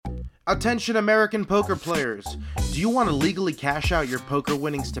Attention American poker players. Do you want to legally cash out your poker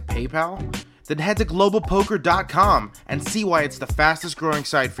winnings to PayPal? Then head to globalpoker.com and see why it's the fastest growing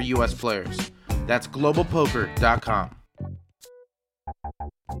site for US players. That's globalpoker.com.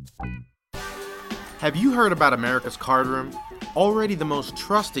 Have you heard about America's Card Room? Already the most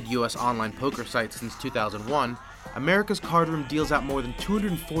trusted US online poker site since 2001, America's Card Room deals out more than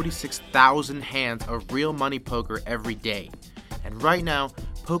 246,000 hands of real money poker every day. And right now,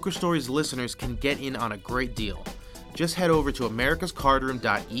 Poker Stories listeners can get in on a great deal. Just head over to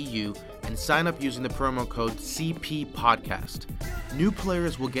americascardroom.eu and sign up using the promo code CPPodcast. New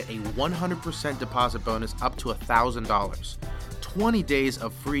players will get a 100% deposit bonus up to $1,000, 20 days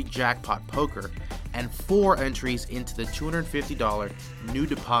of free jackpot poker, and 4 entries into the $250 new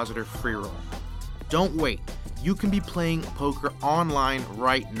depositor free roll. Don't wait. You can be playing poker online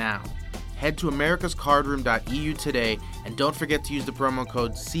right now. Head to americascardroom.eu today and don't forget to use the promo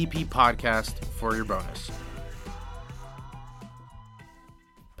code CPPodcast for your bonus.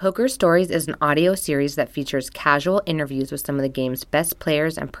 Poker Stories is an audio series that features casual interviews with some of the game's best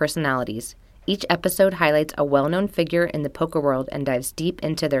players and personalities. Each episode highlights a well-known figure in the poker world and dives deep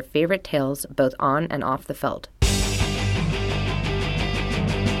into their favorite tales both on and off the feld.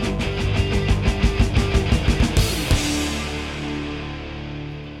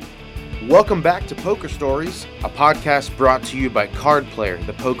 Welcome back to Poker Stories, a podcast brought to you by Card Player,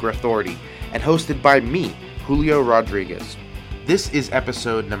 the Poker Authority, and hosted by me, Julio Rodriguez. This is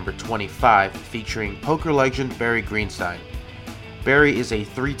episode number 25, featuring poker legend Barry Greenstein. Barry is a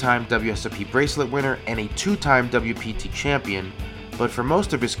 3-time WSOP bracelet winner and a 2-time WPT champion, but for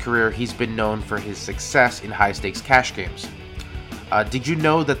most of his career, he's been known for his success in high-stakes cash games. Did you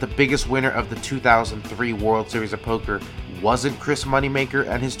know that the biggest winner of the 2003 World Series of Poker wasn't Chris Moneymaker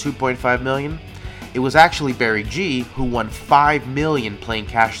and his $2.5 million? It was actually Barry G, who won $5 million playing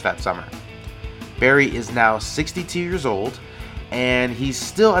cash that summer. Barry is now 62 years old, and he's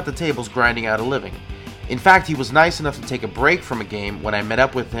still at the tables grinding out a living. In fact, he was nice enough to take a break from a game when I met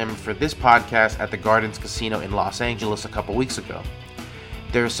up with him for this podcast at the Gardens Casino in Los Angeles a couple weeks ago.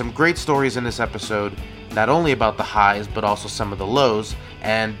 There are some great stories in this episode, not only about the highs, but also some of the lows,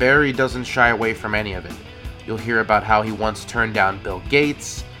 and Barry doesn't shy away from any of it. You'll hear about how he once turned down Bill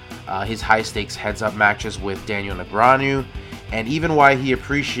Gates, his high-stakes heads-up matches with Daniel Negreanu, and even why he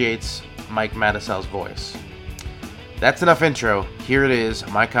appreciates Mike Matusal's voice. That's enough intro. Here it is,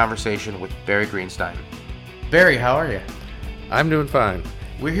 my conversation with Barry Greenstein. Barry, how are you? I'm doing fine.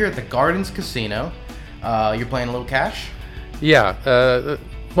 We're here at the Gardens Casino. You're playing a little cash? Yeah,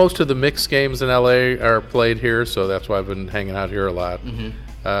 most of the mixed games in LA are played here, so that's why I've been hanging out here a lot.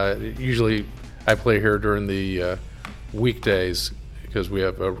 Mm-hmm. Usually I play here during the weekdays because we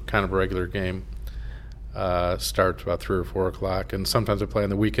have a kind of regular game. Starts about 3 or 4 o'clock, and sometimes I play on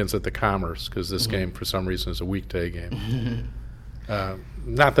the weekends at the Commerce because this game, for some reason, is a weekday game.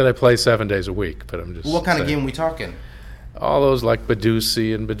 Not that I play 7 days a week, but I'm just What kind saying. of game are we talking? All those like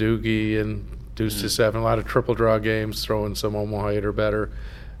Badusi and Badugi and Deuce to 7, a lot of triple draw games, throw in some Omaha 8 or better.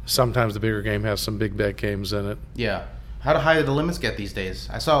 Sometimes the bigger game has some big bet games in it. Yeah. How high do the limits get these days?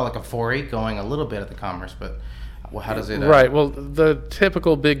 I saw like a 4-8 going a little bit at the Commerce, but how does it... Right. Well, the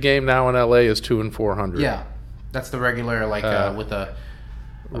typical big game now in LA is 2 and 400. Yeah. That's the regular, like, with a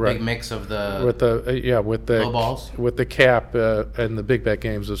right. big mix of the... With the low balls? With the cap and the big bet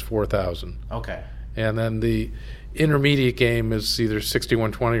games is 4,000. Okay. And then the intermediate game is either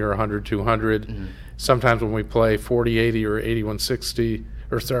 61-20 or 100-200. Mm-hmm. Sometimes when we play 40-80 or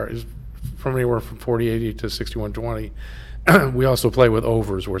 81-60, from anywhere from 40-80 to 61-20, we also play with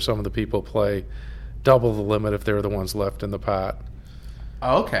overs where some of the people play double the limit if they're the ones left in the pot.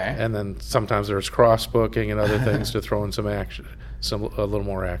 Oh, okay. And then sometimes there's cross booking and other things to throw in some action, a little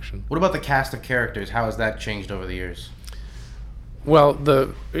more action. What about the cast of characters? How has that changed over the years? Well,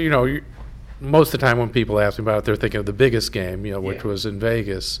 most of the time when people ask me about it, they're thinking of the biggest game, which was in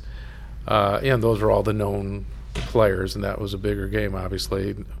Vegas. And those are all the known players, and that was a bigger game,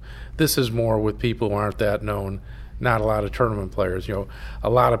 obviously. This is more with people who aren't that known, not a lot of tournament players. A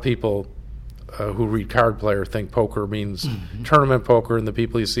lot of people who read Card Player think poker means tournament poker and the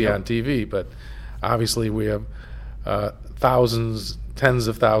people you see on TV, but obviously we have thousands, tens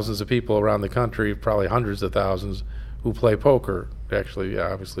of thousands of people around the country, probably hundreds of thousands, who play poker. Actually,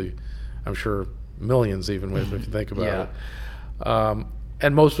 obviously, I'm sure millions even if you think about it.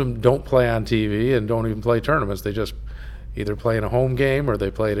 And most of them don't play on TV and don't even play tournaments. They just either play in a home game or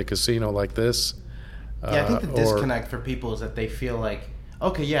they play at a casino like this. I think the disconnect for people is that they feel like,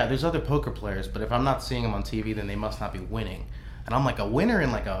 okay, yeah, there's other poker players, but if I'm not seeing them on TV, then they must not be winning. And I'm like, a winner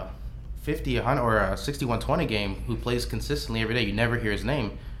in like a 50, 100, or a 61-20 game who plays consistently every day, you never hear his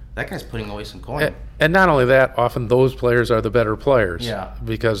name. that guy's putting away some coin. And not only that, often those players are the better players. Yeah.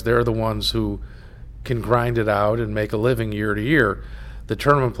 Because they're the ones who can grind it out and make a living year to year. The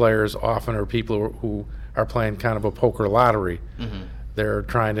tournament players often are people who are playing kind of a poker lottery. Mm-hmm. They're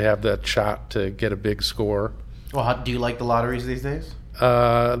trying to have that shot to get a big score. Well, do you like the lotteries these days?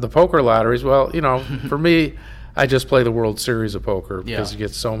 The poker lotteries, well, for me, I just play the World Series of Poker because you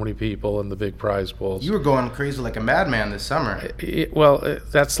get so many people and the big prize pools. You were going crazy like a madman this summer.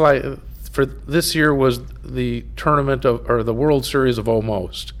 That's like, for this year was the tournament or the World Series of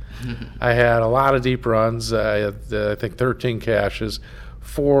almost. I had a lot of deep runs. I had, I think, 13 cashes,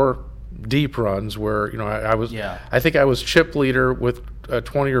 4 deep runs where I think I was chip leader with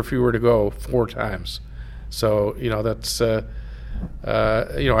 20 or fewer to go 4 times. So that's I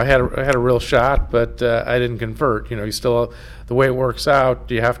had a real shot, but I didn't convert. You still, the way it works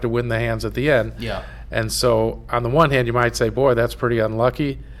out, you have to win the hands at the end. Yeah. And so on the one hand, you might say, boy, that's pretty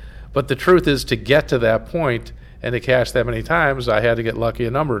unlucky. But the truth is, to get to that point and to cash that many times, I had to get lucky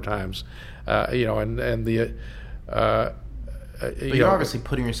a number of times. But you're obviously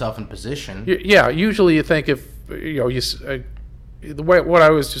putting yourself in position. Yeah. Usually, you think if what I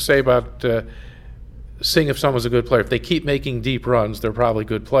was to say about seeing if someone's a good player, if they keep making deep runs, they're probably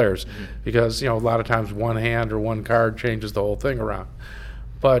good players, because a lot of times one hand or one card changes the whole thing around.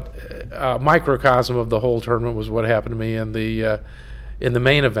 But microcosm of the whole tournament was what happened to me in the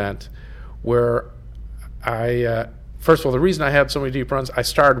main event, where I first of all, the reason I had so many deep runs, I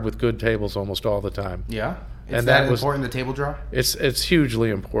started with good tables almost all the time. Yeah. And that important, the table draw? It's hugely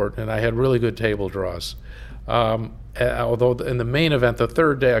important, and I had really good table draws. Although in the main event, the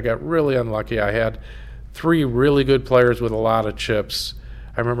third day, I got really unlucky. I had 3 really good players with a lot of chips.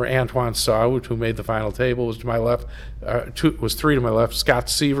 I remember Antoine Saoud, who made the final table, was to my left. 3 to my left. Scott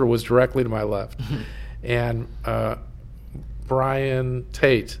Seaver was directly to my left. And Brian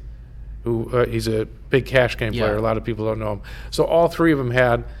Tate, who he's a big cash game player. A lot of people don't know him. So all 3 of them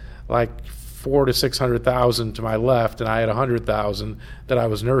had like 400,000 to 600,000 to my left, and I had 100,000 that I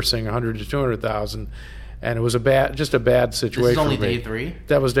was nursing, 100 to 200,000. And it was just a bad situation. This is only for me. day 3?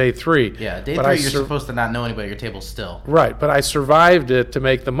 That was day 3. Yeah, day 3 you're supposed to not know anybody at your table still. Right, but I survived it to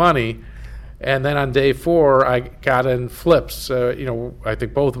make the money, and then on day 4 I got in flips. I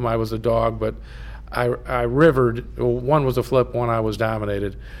think both of them I was a dog, but I rivered. One was a flip, one I was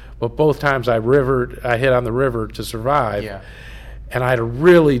dominated. But both times I hit on the river to survive. Yeah. And I had a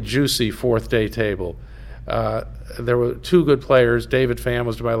really juicy 4th day table. There were 2 good players. David Pham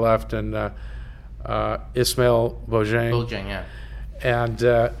was to my left, and Ismail Bojang.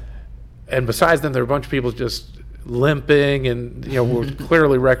 Yeah. And besides them, there were a bunch of people just limping, and were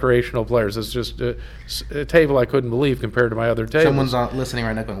clearly recreational players. It's just a table I couldn't believe compared to my other tables. Someone's listening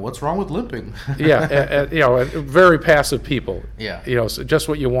right now going, "What's wrong with limping?" Yeah, very passive people. Yeah. So just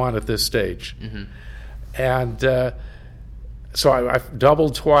what you want at this stage. Mm-hmm. And so I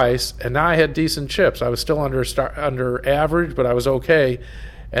doubled twice, and now I had decent chips. I was still under average, but I was okay.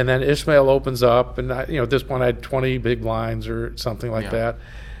 And then Ishmael opens up, and at this point I had 20 big blinds or something like that.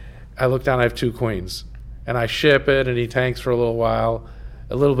 I look down, I have 2 queens, and I ship it, and he tanks for a little while,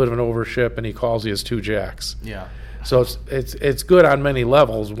 a little bit of an overship, and he calls he has 2 jacks. Yeah. So it's good on many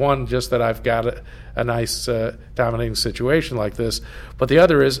levels. One, just that I've got a nice dominating situation like this, but the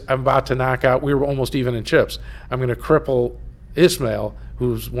other is I'm about to knock out. We were almost even in chips. I'm going to cripple Ismail,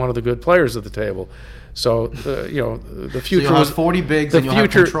 who's one of the good players at the table. So the future so was 40 bigs, and you'll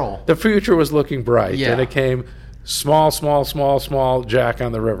have control. The future was looking bright, and it came small jack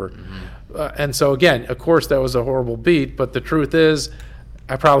on the river. Mm-hmm. And so again, of course, that was a horrible beat. But the truth is,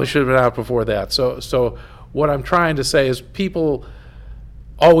 I probably should have been out before that. So what I'm trying to say is, people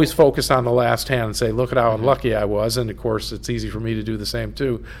always focus on the last hand and say, "Look at how unlucky I was." And of course, it's easy for me to do the same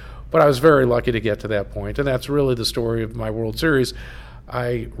too. But I was very lucky to get to that point, and that's really the story of my World Series.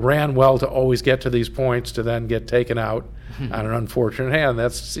 I ran well to always get to these points, to then get taken out on an unfortunate hand.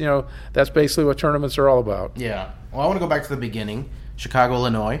 That's basically what tournaments are all about. Yeah. Well, I want to go back to the beginning. Chicago,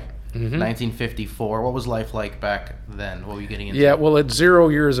 Illinois, 1954. What was life like back then? What were you getting into? Yeah, well, at 0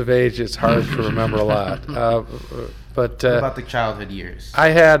 years of age, it's hard to remember a lot. But what about the childhood years? I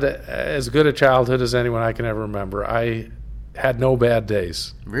had as good a childhood as anyone I can ever remember. I had no bad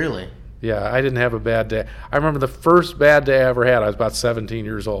days. Really? Yeah, I didn't have a bad day. I remember the first bad day I ever had. I was about 17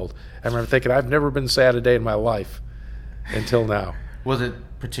 years old. I remember thinking, I've never been sad a day in my life until now. Was it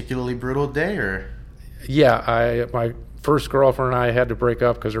a particularly brutal day, or? Yeah, my first girlfriend and I had to break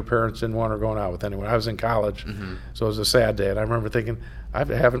up because her parents didn't want her going out with anyone. I was in college, so it was a sad day. And I remember thinking, I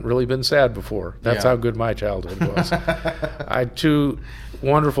haven't really been sad before. That's how good my childhood was. I had 2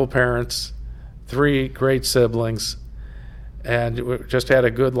 wonderful parents, 3 great siblings. and just had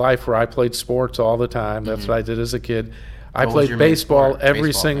a good life where I played sports all the time. That's what I did as a kid. I What was played your main baseball sport? every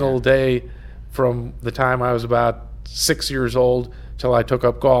Baseball, single man. day from the time I was about 6 years old till I took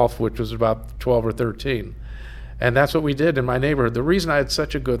up golf, which was about 12 or 13. And that's what we did in my neighborhood. The reason I had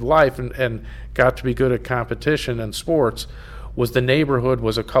such a good life and got to be good at competition and sports was the neighborhood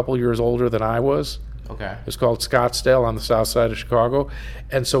was a couple years older than I was. Okay. It was called Scottsdale on the south side of Chicago.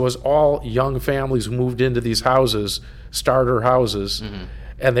 And so it was all young families who moved into these houses, starter houses,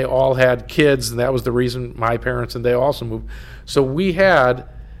 and they all had kids, and that was the reason my parents and they also moved. So we had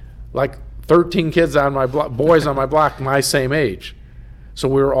like 13 kids on my block, boys on my block my same age. So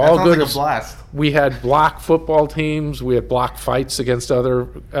we were all That sounds good. like a blast. We had block football teams. We had block fights against other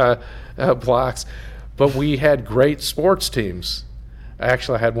blocks. But we had great sports teams.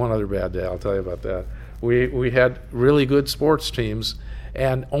 Actually, I had one other bad day. I'll tell you about that. We had really good sports teams,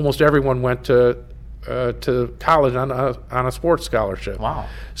 and almost everyone went to college on a sports scholarship. Wow.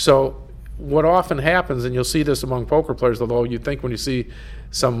 So what often happens, and you'll see this among poker players, although you think when you see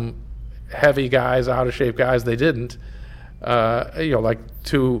some heavy guys, out of shape guys, they didn't. Like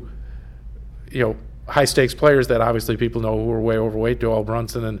two, high stakes players that obviously people know who were way overweight, Doyle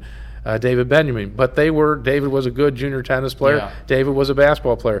Brunson and David Benjamin. But David was a good junior tennis player. Yeah. David was a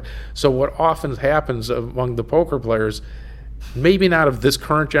basketball player. So what often happens among the poker players, maybe not of this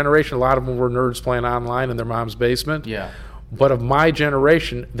current generation, a lot of them were nerds playing online in their mom's basement. Yeah. But of my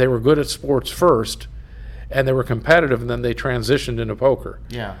generation, they were good at sports first, and they were competitive, and then they transitioned into poker.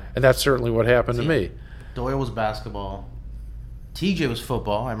 Yeah. And that's certainly what happened to me. Doyle was basketball. TJ was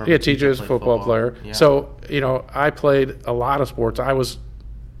football. I remember. Yeah, TJ was a played football player. Yeah. So, I played a lot of sports. I was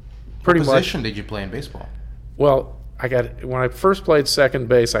pretty what much, position did you play in baseball? well, when I first played second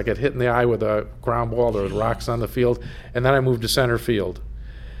base, I got hit in the eye with a ground ball. There was rocks on the field. And then I moved to center field.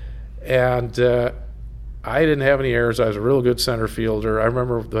 And I didn't have any errors. I was a real good center fielder. I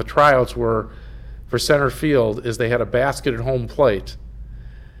remember the tryouts were for center field is they had a basket at home plate.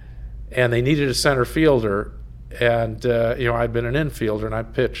 And they needed a center fielder. And, I'd been an infielder, and I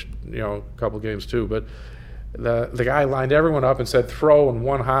pitched, a couple games too. But the guy lined everyone up and said, throw and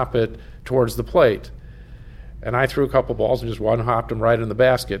one hop it towards the plate. And I threw a couple balls and just one hopped them right in the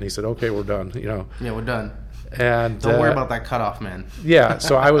basket. And he said, okay, we're done, Yeah, we're done. And Don't worry about that cutoff, man. yeah,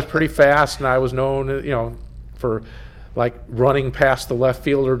 so I was pretty fast, and I was known, for like running past the left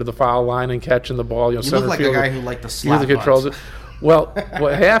fielder to the foul line and catching the ball. You look like a guy who liked to slap usually controls butts. it. Well,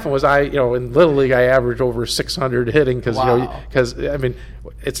 what happened was in Little League I averaged over 600 hitting because Wow.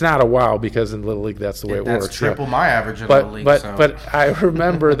 it's not a wow because in Little League that's the way it That's works. triple my average in the league. So. But I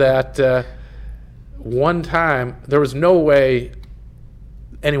remember that one time there was no way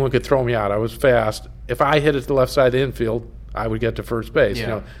anyone could throw me out. I was fast. If I hit it to the left side of the infield, I would get to first base.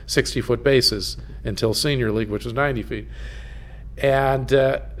 Yeah. 60-foot bases until senior league, which was 90 feet. And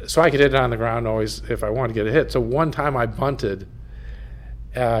so I could hit it on the ground always if I wanted to get a hit. So one time I bunted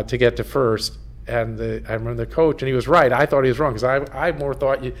to get to first, and I remember the coach, and he was right. I thought he was wrong because I more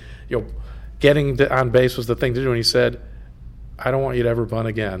thought getting on base was the thing to do. And he said, I don't want you to ever bunt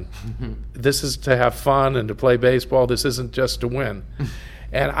again. This is to have fun and to play baseball. This isn't just to win.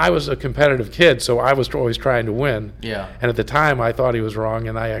 And I was a competitive kid, so I was always trying to win. Yeah. And at the time, I thought he was wrong,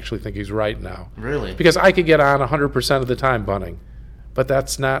 and I actually think he's right now. Really? Because I could get on 100% of the time bunting. But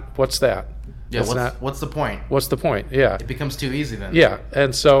that's not, what's that? Yeah, That's what's the point? What's the point? Yeah. It becomes too easy then. Yeah.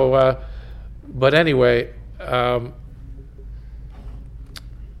 And so, but anyway,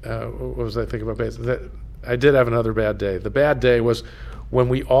 what was I thinking about baseball? I did have another bad day. The bad day was when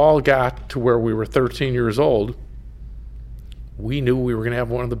we all got to where we were 13 years old, we knew we were going to have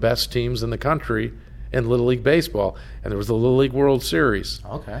one of the best teams in the country in Little League Baseball. And there was the Little League World Series.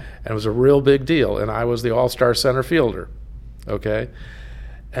 Okay. And it was a real big deal. And I was the all-star center fielder. Okay?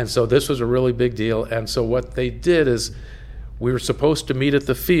 And so this was a really big deal. And so what they did is we were supposed to meet at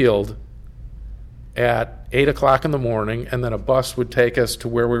the field at 8 o'clock in the morning, and then a bus would take us to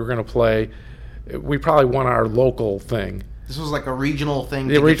where we were going to play. We probably won our local thing. This was like a regional thing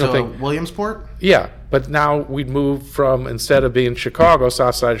The to regional get to thing. Williamsport? Yeah, but now we'd moved from, instead of being Chicago,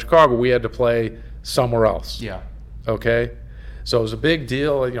 south side of Chicago, we had to play somewhere else. Yeah. Okay? So it was a big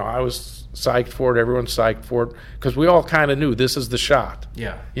deal. I was psyched for it. Everyone's psyched for it because we all kind of knew this is the shot,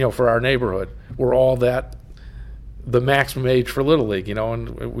 Yeah. for our neighborhood. We're all the maximum age for Little League, and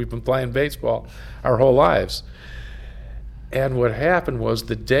we've been playing baseball our whole lives. And what happened was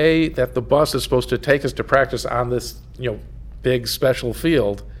the day that the bus is supposed to take us to practice on this, big special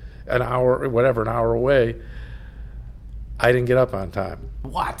field, an hour away, I didn't get up on time.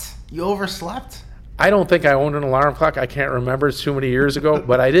 What? You overslept? I don't think I owned an alarm clock. I can't remember. It's too many years ago.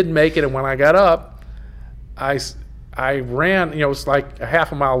 But I didn't make it. And when I got up, I ran, it was like a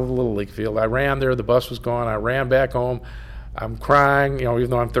half a mile of the Little League field. I ran there. The bus was gone. I ran back home. I'm crying, even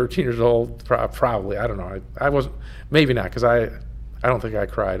though I'm 13 years old, probably. I don't know. I wasn't, maybe not, because I don't think I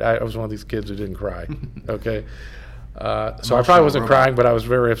cried. I was one of these kids who didn't cry, okay? So I probably wasn't crying, but I was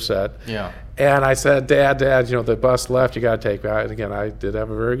very upset. Yeah. And I said, Dad, the bus left. You got to take me. And again, I did have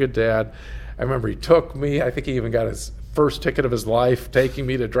a very good dad. I remember he took me. I think he even got his first ticket of his life, taking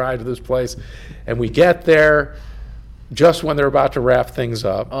me to drive to this place. And we get there just when they're about to wrap things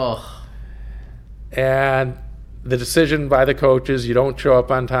up. Oh. And the decision by the coaches, you don't show up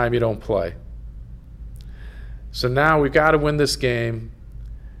on time, you don't play. So now we've got to win this game.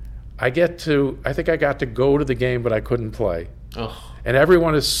 I think I got to go to the game, but I couldn't play. Ugh. And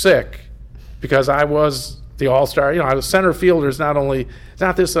everyone is sick because I was the all-star. I was center fielder. It's not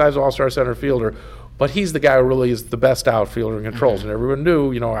this that I was all-star center fielder, but he's the guy who really is the best outfielder and controls. And everyone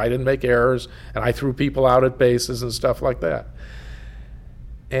knew, I didn't make errors, and I threw people out at bases and stuff like that.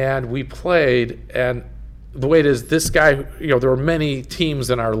 And we played, and the way it is, this guy, there were many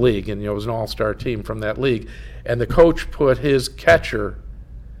teams in our league, and it was an all-star team from that league, and the coach put his catcher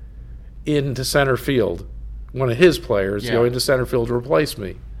into center field, one of his players, into center field to replace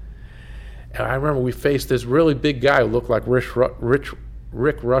me. And I remember we faced this really big guy who looked like Rick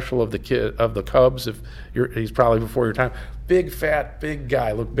Russell of the Cubs. He's probably before your time. Big, fat, big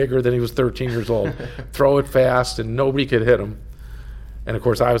guy, looked bigger than he was 13 years old. Throw it fast, and nobody could hit him. And of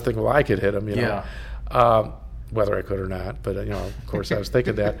course, I was thinking, well, I could hit him, whether I could or not. But of course, I was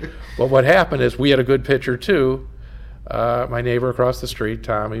thinking that. But what happened is we had a good pitcher too. My neighbor across the street,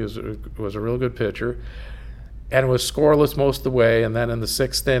 Tommy, was a real good pitcher, and it was scoreless most of the way. And then in the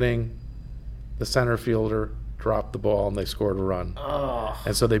 6th inning, the center fielder dropped the ball and they scored a run. Oh.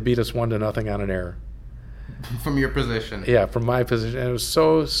 And so they beat us 1-0 on an error. From your position. Yeah, from my position. And it was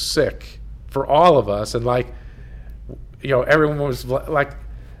so sick for all of us. And everyone was like,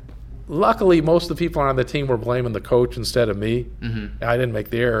 luckily most of the people on the team were blaming the coach instead of me. Mm-hmm. I didn't make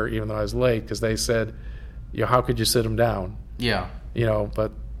the error even though I was late because they said, how could you sit him down? Yeah.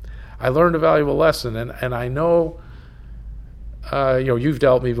 But I learned a valuable lesson. And I know, you've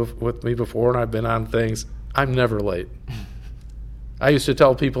dealt with me before and I've been on things. I'm never late. I used to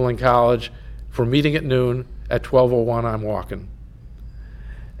tell people in college, if we're meeting at noon, at 12:01 I'm walking.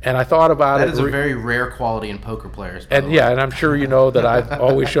 And I thought about that is a very rare quality in poker players. And I'm sure you know that I've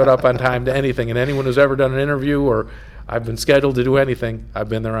always showed up on time to anything. And anyone who's ever done an interview or I've been scheduled to do anything, I've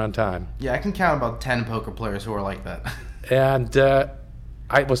been there on time. Yeah, I can count about 10 poker players who are like that. And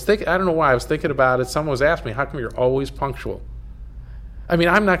I was thinking, I don't know why I was thinking about it. Someone was asking me, how come you're always punctual? I mean,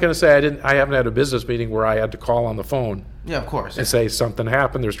 I'm not going to say I haven't had a business meeting where I had to call on the phone. Yeah, of course. And say something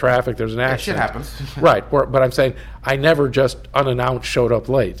happened, there's traffic, there's an accident. Yeah, shit happens. Right, but I'm saying I never just unannounced showed up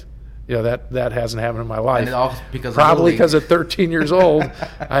late. That hasn't happened in my life. And it all because probably because at 13 years old,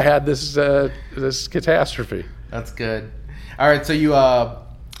 I had this catastrophe. That's good. All right, so you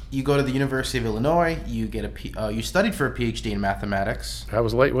go to the University of Illinois. You get you studied for a PhD in mathematics. I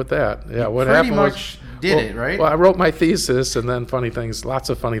was late with that. Yeah, what pretty happened much was, did it, right? Well, I wrote my thesis, and then lots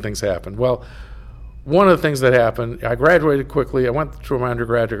of funny things happened. Well, one of the things that happened, I graduated quickly. I went through my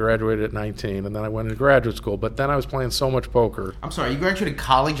undergraduate, graduated at 19, and then I went into graduate school. But then I was playing so much poker. I'm sorry, you graduated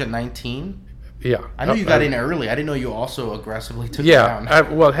college at 19? Yeah. I know you got in early. I didn't know you also aggressively took it down.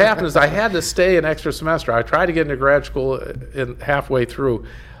 What happened is I had to stay an extra semester. I tried to get into grad school halfway through.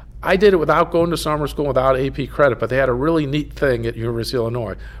 I did it without going to summer school, without AP credit, but they had a really neat thing at University of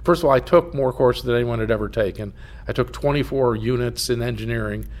Illinois. First of all, I took more courses than anyone had ever taken. I took 24 units in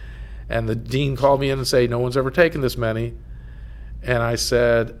engineering, and the dean called me in and said, no one's ever taken this many. And I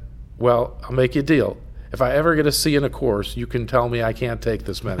said, well, I'll make you a deal. If I ever get a C in a course, you can tell me I can't take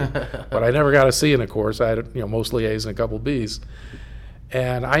this many. But I never got a C in a course. I had mostly A's and a couple B's.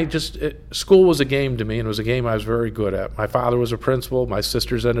 And school was a game to me, and it was a game I was very good at. My father was a principal. My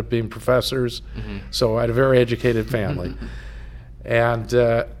sisters ended up being professors. Mm-hmm. So I had a very educated family. And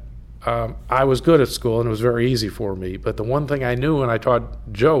I was good at school, and it was very easy for me. But the one thing I knew, and I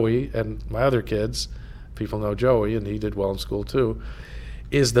taught Joey and my other kids, people know Joey, and he did well in school too,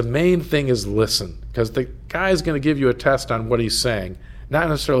 is the main thing is listen. Because the guy's going to give you a test on what he's saying, not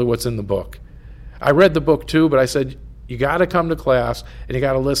necessarily what's in the book. I read the book too, but I said, you got to come to class and you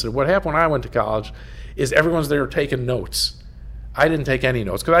got to listen. What happened when I went to college is everyone's there taking notes. I didn't take any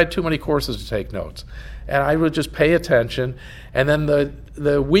notes because I had too many courses to take notes. And I would just pay attention. And then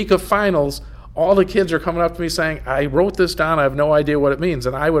the week of finals, all the kids are coming up to me saying, I wrote this down, I have no idea what it means.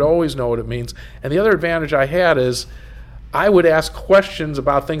 And I would always know what it means. And the other advantage I had is I would ask questions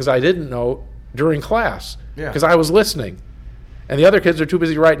about things I didn't know during class because I was listening. And the other kids are too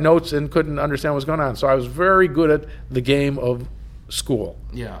busy to write notes and couldn't understand what's going on. So I was very good at the game of school.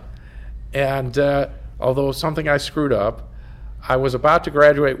 Yeah. And although something I screwed up, I was about to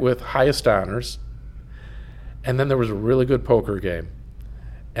graduate with highest honors, and then there was a really good poker game.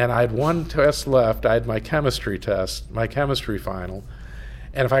 And I had one test left. I had my chemistry test, my chemistry final.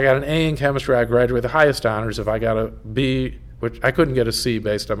 And if I got an A in chemistry, I'd graduate with the highest honors. If I got a B, which I couldn't get a C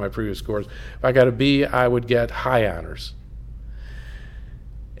based on my previous scores, if I got a B, I would get high honors.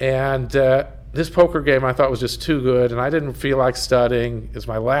 And this poker game I thought was just too good, and I didn't feel like studying. It was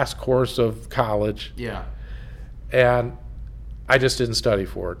my last course of college. Yeah. And I just didn't study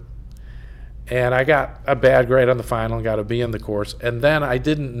for it. And I got a bad grade on the final and got a B in the course. And then I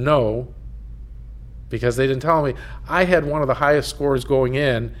didn't know, because they didn't tell me, I had one of the highest scores going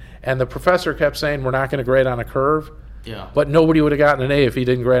in, and the professor kept saying we're not going to grade on a curve. Yeah. But nobody would have gotten an A if he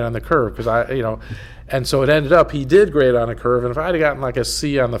didn't grade on the curve, because and so it ended up he did grade on a curve, and if I'd have gotten like a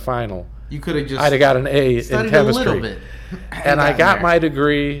C on the final, you could have just I'd have got an A in chemistry. A little bit. And I got my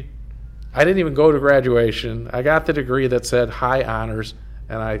degree. I didn't even go to graduation. I got the degree that said high honors,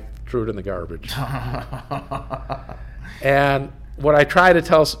 and I threw it in the garbage. And what I try to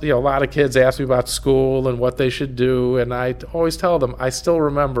tell, a lot of kids ask me about school and what they should do, and I always tell them, I still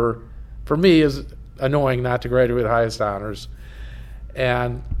remember, for me, it's annoying not to graduate with highest honors.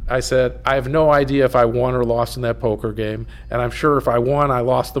 And I said, I have no idea if I won or lost in that poker game, and I'm sure if I won, I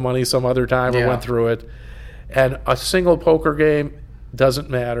lost the money some other time or went through it. And a single poker game doesn't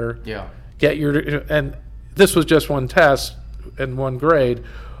matter. Yeah. And this was just one test and one grade,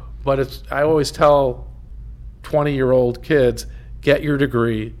 but I always tell 20-year-old kids, get your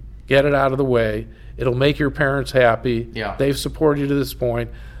degree, get it out of the way. It'll make your parents happy. Yeah. They've supported you to this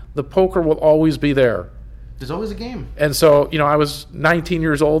point. The poker will always be there. There's always a game. And so, I was 19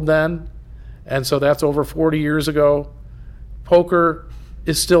 years old then, and so that's over 40 years ago. Poker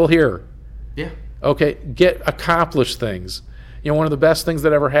is still here. Yeah. Okay, accomplish things. One of the best things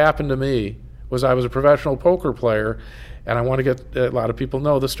that ever happened to me was I was a professional poker player, and I want to get, a lot of people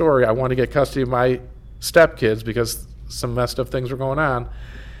know the story, I want to get custody of my stepkids because some messed up things were going on.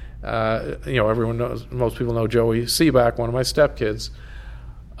 Everyone knows, most people know Joey Seaback, one of my stepkids.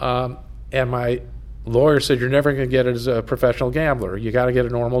 And my lawyer said, you're never going to get it as a professional gambler. You got to get a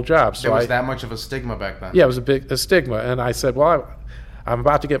normal job. So there was that much of a stigma back then. Yeah, it was a stigma. And I said, well, I'm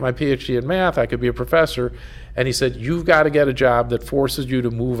about to get my PhD in math. I could be a professor. And he said, you've got to get a job that forces you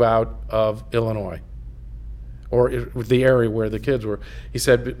to move out of Illinois or the area where the kids were. He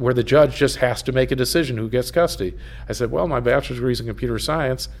said, where the judge just has to make a decision who gets custody. I said, well, my bachelor's degree is in computer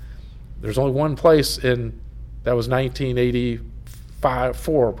science. There's only one place that was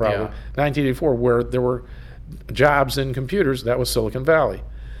 1984 probably, 1984, where there were jobs in computers. That was Silicon Valley.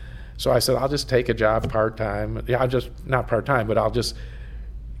 So I said, I'll just take a job part-time. Not part-time, but I'll just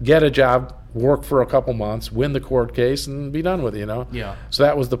get a job, work for a couple months, win the court case, and be done with it, Yeah. So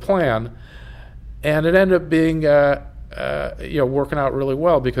that was the plan. And it ended up being, working out really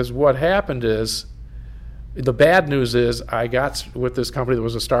well, because what happened is, the bad news is I got with this company that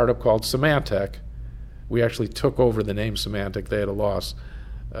was a startup called Symantec. We actually took over the name Symantec. They had a loss.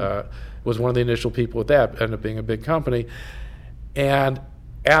 Was one of the initial people with that. Ended up being a big company. And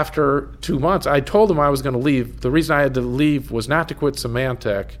after 2 months, I told them I was going to leave. The reason I had to leave was not to quit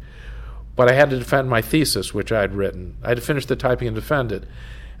Symantec, but I had to defend my thesis, which I had written. I had to finish the typing and defend it.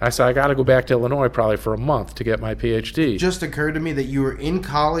 And I said, I got to go back to Illinois probably for a month to get my PhD. It just occurred to me that you were in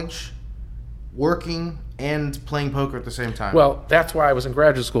college, working, and playing poker at the same time. Well, that's why I was in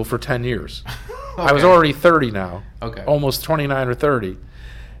graduate school for 10 years. Okay. I was already 30 now, okay, almost 29 or 30.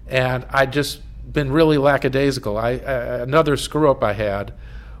 And I'd just been really lackadaisical. Another screw-up I had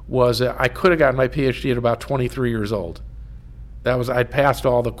was I could have gotten my PhD at about 23 years old. I'd passed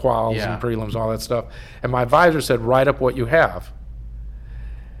all the quals and prelims, all that stuff. And my advisor said, write up what you have.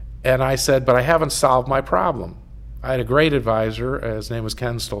 And I said, but I haven't solved my problem. I had a great advisor. His name was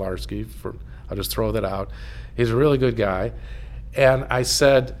Ken Stolarski. I'll just throw that out. He's a really good guy. And I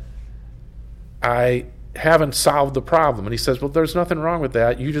said, I haven't solved the problem. And he says, well, there's nothing wrong with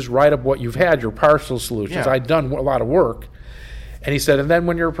that. You just write up what you've had, your partial solutions. Yeah. I'd done a lot of work. And he said, and then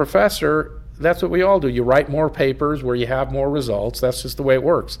when you're a professor, that's what we all do. You write more papers where you have more results. That's just the way it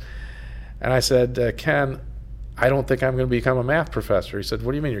works. And I said, Ken, I don't think I'm going to become a math professor. He said,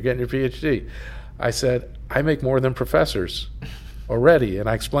 what do you mean? You're getting your PhD. I said, I make more than professors already. And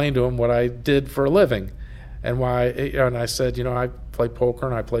I explained to him what I did for a living and why. And I said, I play poker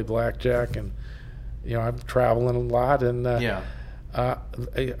and I play blackjack and, I'm traveling a lot. And I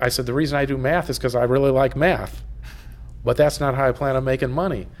said, the reason I do math is because I really like math. But that's not how I plan on making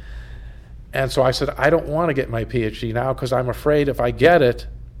money. And so I said, I don't want to get my PhD now because I'm afraid if I get it,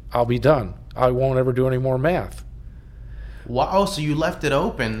 I'll be done. I won't ever do any more math. Wow, so you left it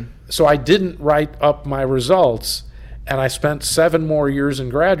open. So I didn't write up my results, and I spent 7 more years in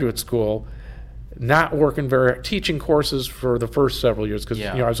graduate school not working teaching courses for the first several years because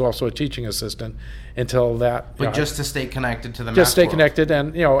I was also a teaching assistant until that. But just to stay connected to the math just stay world. Connected,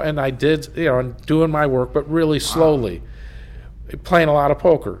 and I did and doing my work, but really slowly, playing a lot of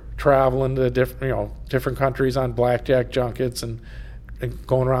poker, traveling to different countries on blackjack junkets and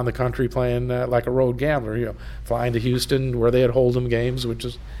going around the country playing like a road gambler. Flying to Houston where they had Hold'em games, which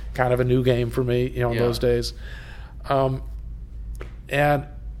is kind of a new game for me. In those days, and.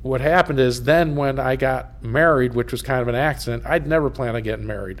 What happened is then when I got married, which was kind of an accident, I'd never planned on getting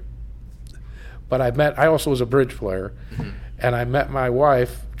married. But I also was a bridge player, and I met my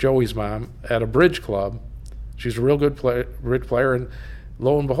wife, Joey's mom, at a bridge club. She's a real good bridge player, and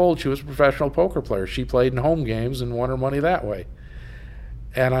lo and behold, she was a professional poker player. She played in home games and won her money that way.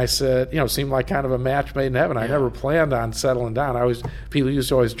 And I said, it seemed like kind of a match made in heaven. I never planned on settling down. People used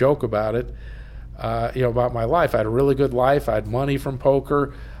to always joke about it, about my life. I had a really good life. I had money from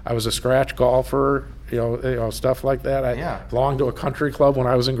poker. I was a scratch golfer, stuff like that. I belonged to a country club when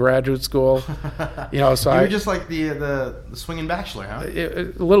I was in graduate school. So you were just like the swinging bachelor, huh?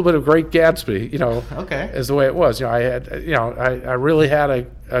 A little bit of Great Gatsby, Okay. is the way it was. I really had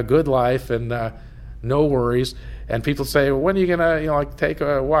a good life and no worries. And people say, well, when are you gonna, take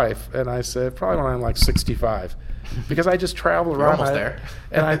a wife? And I said, probably when I'm like 65. Because I just traveled around. You're almost there.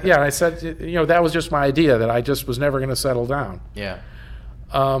 And I said, that was just my idea, that I just was never going to settle down. Yeah.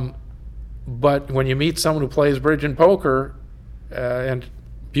 But when you meet someone who plays bridge and poker, and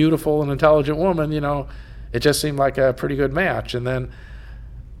beautiful and intelligent woman, it just seemed like a pretty good match. And then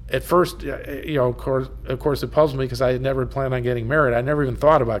at first, of course it puzzled me because I had never planned on getting married. I never even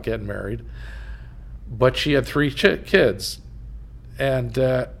thought about getting married. But she had 3 kids. And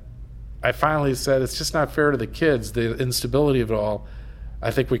I finally said, it's just not fair to the kids, the instability of it all.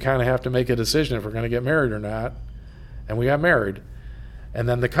 I think we kind of have to make a decision if we're going to get married or not. And we got married. And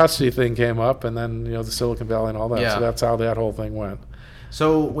then the custody thing came up, and then, the Silicon Valley and all that. Yeah. So that's how that whole thing went.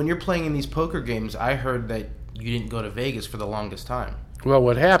 So when you're playing in these poker games, I heard that you didn't go to Vegas for the longest time. Well,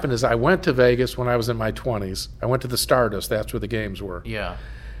 what happened is I went to Vegas when I was in my 20s. I went to the Stardust. That's where the games were. Yeah.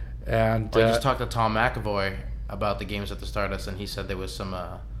 And I just talked to Tom McAvoy about the games at the Stardust, and he said there was some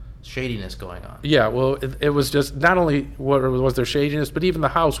shadiness going on. Yeah, well, it was just not only was there shadiness, but even the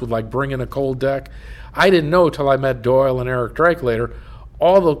house would bring in a cold deck. I didn't know till I met Doyle and Eric Drake later.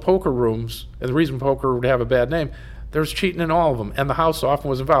 All the poker rooms, and the reason poker would have a bad name, there's cheating in all of them, and the house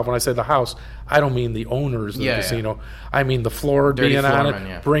often was involved. When I say the house, I don't mean the owners of the casino. I mean the floor Dirty being on it,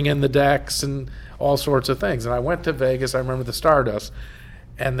 floorman, bring in the decks and all sorts of things. And I went to Vegas, I remember the Stardust,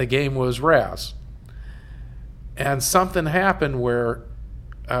 and the game was Raz. And something happened where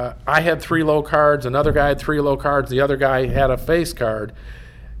I had 3 low cards, another guy had 3 low cards, the other guy had a face card,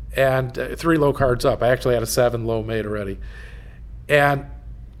 and 3 low cards up. I actually had a 7 low made already. And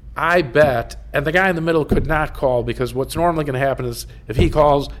I bet, and the guy in the middle could not call because what's normally going to happen is if he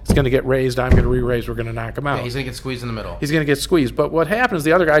calls, it's going to get raised, I'm going to re-raise, we're going to knock him out. Yeah, he's going to get squeezed in the middle. He's going to get squeezed. But what happened is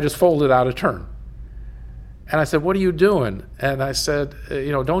the other guy just folded out a turn. And I said, what are you doing? And I said,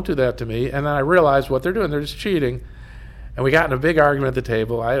 don't do that to me. And then I realized what they're doing. They're just cheating. And we got in a big argument at the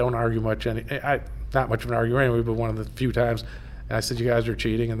table. I don't argue much. Not much of an argument anyway, but one of the few times. And I said, you guys are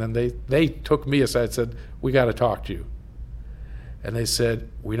cheating. And then they took me aside and said, we got to talk to you. And they said,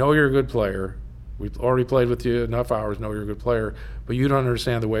 we know you're a good player. We've already played with you enough hours, know you're a good player, but you don't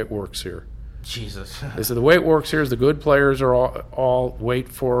understand the way it works here. Jesus. They said the way it works here is the good players are all wait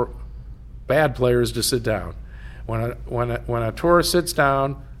for bad players to sit down. When a tourist sits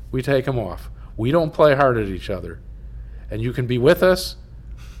down, we take them off. We don't play hard at each other. And you can be with us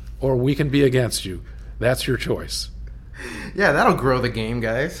or we can be against you. That's your choice. Yeah, that'll grow the game,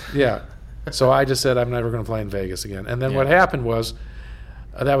 guys. Yeah. So I just said, I'm never going to play in Vegas again. And then what happened was,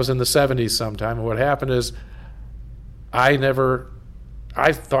 that was in the 70s sometime, and what happened is I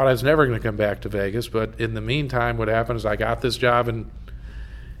thought I was never going to come back to Vegas, but in the meantime, what happened is I got this job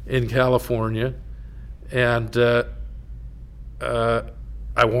in California, and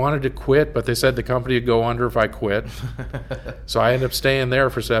I wanted to quit, but they said the company would go under if I quit. So I ended up staying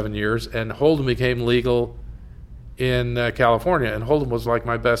there for 7 years, and Hold'em became legal in California, and Hold'em was like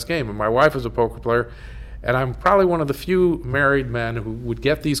my best game. And my wife was a poker player, and I'm probably one of the few married men who would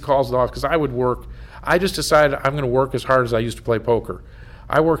get these calls off because I would work. I just decided I'm going to work as hard as I used to play poker.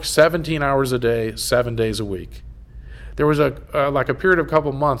 I worked 17 hours a day, 7 days a week. There was a period of a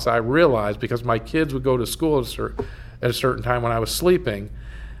couple months I realized because my kids would go to school at a certain time when I was sleeping,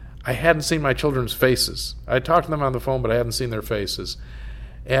 I hadn't seen my children's faces. I talked to them on the phone, but I hadn't seen their faces.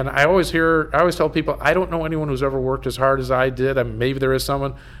 And I always tell people, I don't know anyone who's ever worked as hard as I did. I mean, maybe there is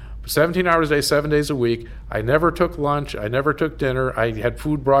someone. 17 hours a day, 7 days a week. I never took lunch. I never took dinner. I had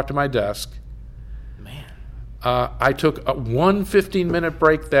food brought to my desk. Man. I took one 15-minute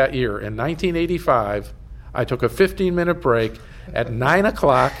break that year. In 1985, I took a 15-minute break at 9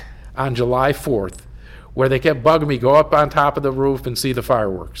 o'clock on July 4th, where they kept bugging me, go up on top of the roof and see the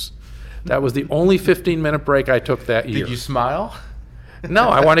fireworks. That was the only 15-minute break I took that year. Did you smile? No,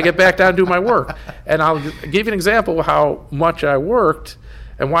 I want to get back down and do my work. And I'll give you an example of how much I worked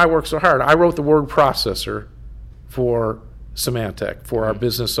and why I worked so hard. I wrote the word processor for Symantec, for our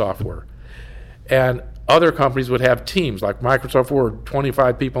business software. And other companies would have teams, like Microsoft Word,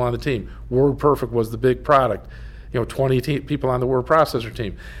 25 people on the team. WordPerfect was the big product, 20 people on the word processor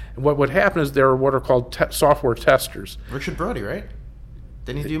team. And what would happen is there are what are called software testers. Richard Brody, right?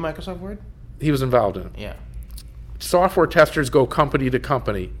 Didn't he do Microsoft Word? He was involved in it. Yeah. Software testers go company to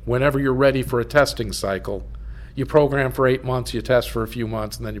company. Whenever you're ready for a testing cycle, you program for 8 months, you test for a few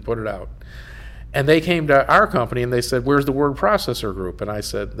months, and then you put it out. And they came to our company and they said, where's the word processor group? And I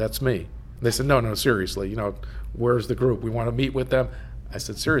said, that's me. And they said, no, seriously, where's the group? We want to meet with them. I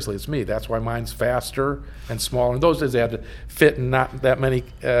said, seriously, it's me. That's why mine's faster and smaller. In those days, they had to fit in not that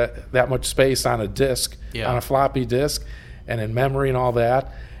much space on a disk, on a floppy disk, and in memory and all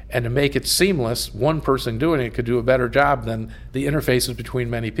that. And to make it seamless, one person doing it could do a better job than the interfaces between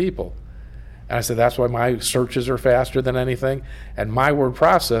many people. And I said, that's why my searches are faster than anything. And my word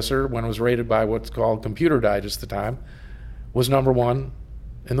processor, when it was rated by what's called Computer Digest at the time, was number 1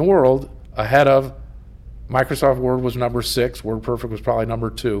 in the world, ahead of Microsoft Word was number 6. WordPerfect was probably number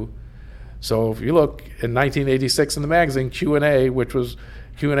 2. So if you look in 1986 in the magazine, Q&A, which was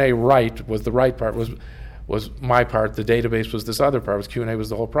Q&A Write, was the right part, was my part. The database was this other part. Was Q&A was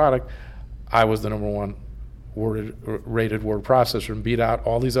the whole product. I was the number 1 rated word processor and beat out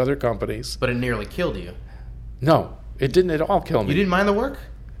all these other companies. But it nearly killed you. No, it didn't at all kill me. You didn't mind the work?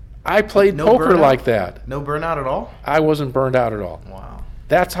 I played poker like that. No burnout at all? I wasn't burned out at all. Wow.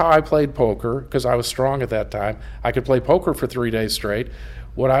 That's how I played poker, because I was strong at that time. I could play poker for 3 days straight.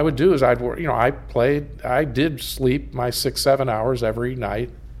 What I would do is I did sleep my 6-7 hours every night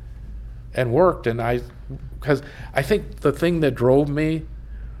and worked. Because I think the thing that drove me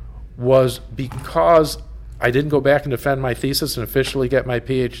was because I didn't go back and defend my thesis and officially get my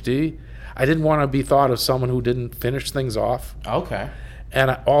PhD. I didn't want to be thought of someone who didn't finish things off. Okay.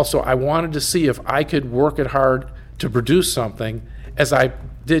 And I wanted to see if I could work it hard to produce something as I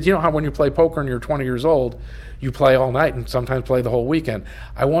did. You know how when you play poker and you're 20 years old, you play all night and sometimes play the whole weekend.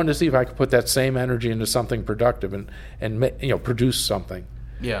 I wanted to see if I could put that same energy into something productive and produce something.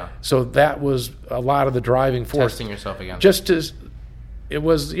 Yeah. So that was a lot of the driving force. Testing yourself again. It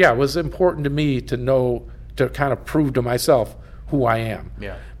was important to me to know, to kind of prove to myself who I am.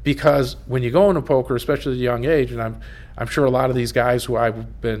 Yeah. Because when you go into poker, especially at a young age, and I'm sure a lot of these guys who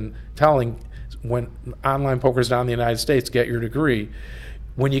I've been telling, when online poker's down in the United States, get your degree.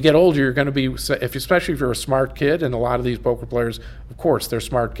 When you get older, you're going to be, especially if you're a smart kid, and a lot of these poker players, of course, they're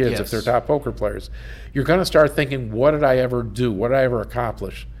smart kids if they're top poker players. You're going to start thinking, what did I ever do? What did I ever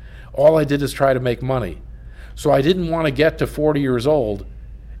accomplish? All I did is try to make money. So I didn't want to get to 40 years old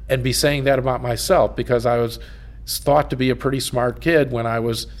and be saying that about myself, because I was thought to be a pretty smart kid when I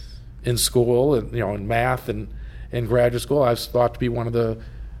was in school, and in math and in graduate school. I was thought to be one of the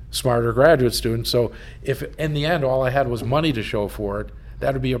smarter graduate students. So if in the end all I had was money to show for it,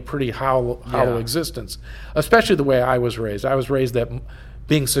 that would be a pretty hollow existence, especially the way I was raised. I was raised that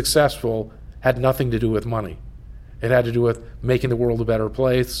being successful had nothing to do with money. It had to do with making the world a better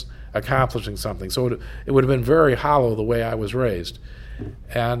place, accomplishing something. So it would have been very hollow the way I was raised.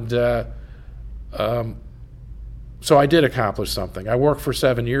 And so I did accomplish something. I worked for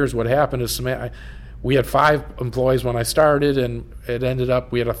 7 years. What happened is we had 5 employees when I started, and it ended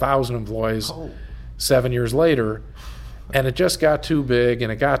up we had 1,000 employees 7 years later. And it just got too big, and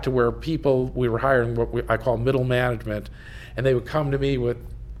it got to where we were hiring what I call middle management, and they would come to me with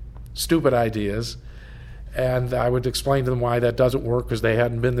stupid ideas, and I would explain to them why that doesn't work, because they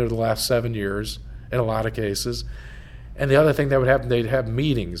hadn't been there the last 7 years in a lot of cases. And the other thing that would happen, they'd have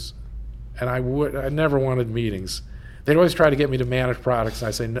meetings, and I never wanted meetings. They'd always try to get me to manage products, and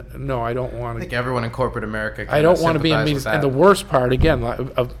I say, no, I don't want to. I think everyone in corporate America I don't want to be in meetings. And the worst part, again,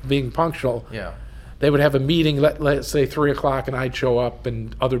 of being punctual, they would have a meeting, let's say 3 o'clock, and I'd show up,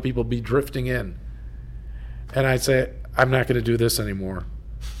 and other people be drifting in. And I'd say, I'm not going to do this anymore.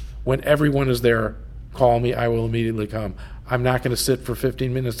 When everyone is there, call me, I will immediately come. I'm not going to sit for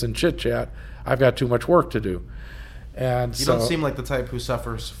 15 minutes and chit-chat. I've got too much work to do. And you don't seem like the type who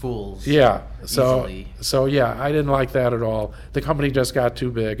suffers fools. Yeah. Easily. So yeah, I didn't like that at all. The company just got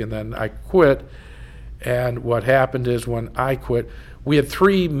too big, and then I quit. And what happened is when I quit, we had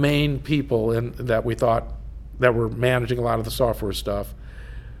three main people that we thought that were managing a lot of the software stuff.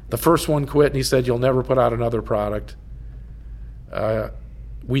 The first one quit, and he said, "You'll never put out another product."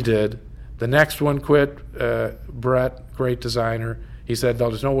 We did. The next one quit, Brett, great designer. He said, "No,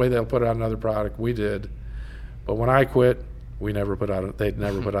 there's no way they'll put out another product." We did. But when I quit, they'd never put out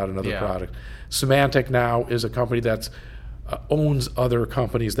another product. Symantec now is a company that owns other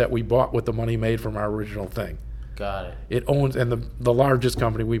companies that we bought with the money made from our original thing. Got it. It owns, and the largest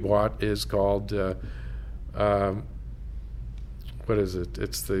company we bought is called, what is it?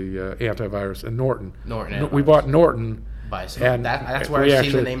 It's the antivirus, and Norton. We bought Norton. And that's where I've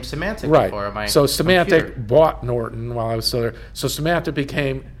seen the name Symantec before. Right. So Symantec bought Norton while I was still there. So Symantec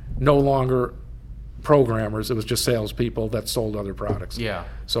became no longer programmers. It was just salespeople that sold other products. Yeah.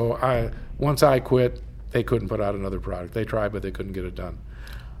 So once I quit, they couldn't put out another product. They tried, but they couldn't get it done.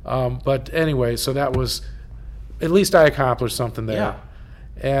 But anyway, so that was, at least I accomplished something there.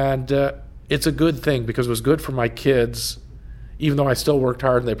 Yeah. And it's a good thing because it was good for my kids, even though I still worked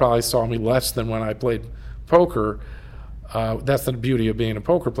hard and they probably saw me less than when I played poker. That's the beauty of being a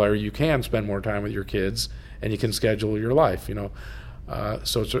poker player. You can spend more time with your kids and you can schedule your life,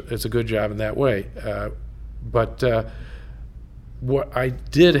 So it's a good job in that way. But what I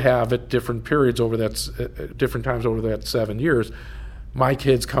did have at different periods different times over that 7 years, my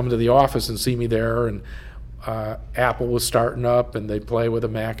kids come to the office and see me there, and Apple was starting up, and they play with a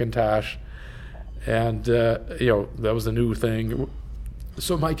Macintosh, and that was the new thing.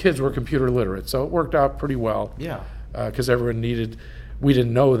 So my kids were computer literate, so it worked out pretty well. Yeah. Because everyone we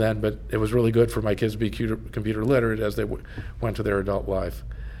didn't know then, but it was really good for my kids to be computer literate as they went to their adult life.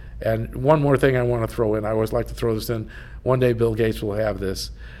 And one more thing I want to throw in, I always like to throw this in, one day Bill Gates will have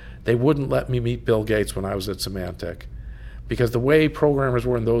this. They wouldn't let me meet Bill Gates when I was at Symantec, because the way programmers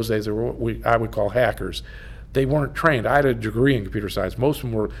were in those days, they were what I would call hackers. They weren't trained. I had a degree in computer science. Most of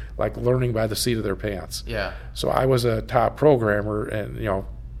them were like learning by the seat of their pants. Yeah. So I was a top programmer and,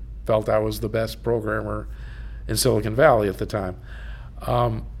 felt I was the best programmer in Silicon Valley at the time.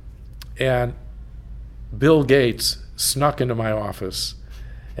 And Bill Gates snuck into my office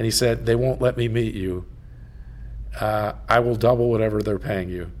and he said, "They won't let me meet you. I will double whatever they're paying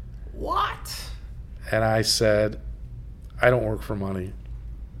you." What? And I said, "I don't work for money.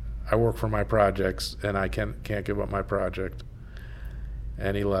 I work for my projects, and I can't give up my project."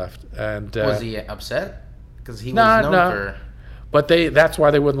 And he left. And was he upset? Because he was known for... But that's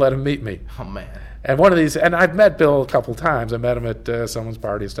why they wouldn't let him meet me. Oh, man. And one of these, and I've met Bill a couple times. I met him at someone's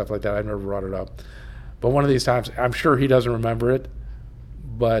party and stuff like that. I've never brought it up. But one of these times, I'm sure he doesn't remember it,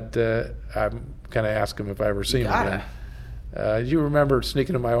 but I'm going to ask him if I ever seen him again. You remember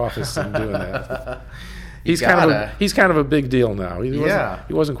sneaking in my office and doing that? He's kind of a big deal now.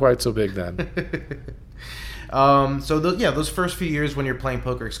 He wasn't quite so big then. Those first few years when you're playing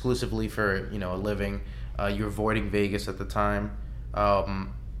poker exclusively for a living, you're avoiding Vegas at the time.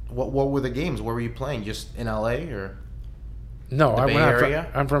 What were the games? Where were you playing? Just in LA or? No, the Bay Area?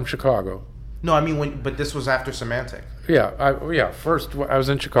 I'm from Chicago. No, I mean but this was after Symantec. Yeah. First I was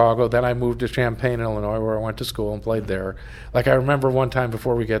in Chicago, then I moved to Champaign, Illinois, where I went to school and played there. Like I remember one time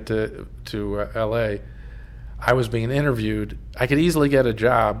before we get to LA, I was being interviewed. I could easily get a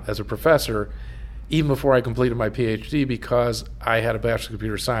job as a professor even before I completed my PhD because I had a Bachelor of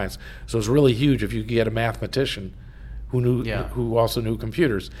Computer Science. So it was really huge if you could get a mathematician who also knew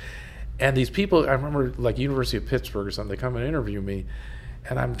computers. And these people, I remember like University of Pittsburgh or something, they come and interview me,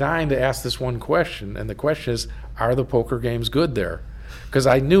 and I'm dying to ask this one question, and the question is, are the poker games good there? Because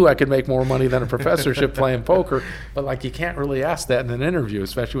I knew I could make more money than a professorship playing poker, but like you can't really ask that in an interview,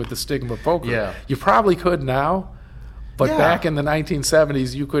 especially with the stigma of poker. Yeah. You probably could now, but back in the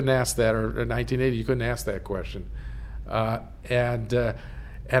 1970s, you couldn't ask that, or 1980, you couldn't ask that question. And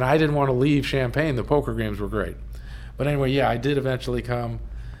I didn't want to leave Champaign. The poker games were great. But anyway, I did eventually come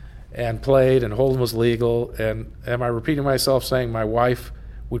and played, and Hold'em was legal. And am I repeating myself saying my wife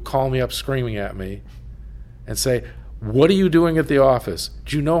would call me up screaming at me and say, "What are you doing at the office?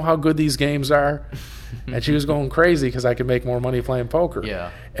 Do you know how good these games are?" And she was going crazy because I could make more money playing poker.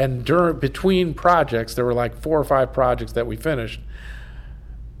 Yeah. And between projects, there were like 4 or 5 projects that we finished,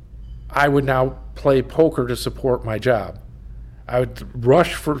 I would now play poker to support my job. I would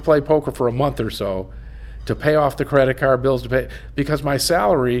rush to play poker for a month or so to pay off the credit card bills, because my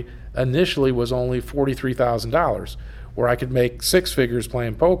salary initially was only $43,000, where I could make 6 figures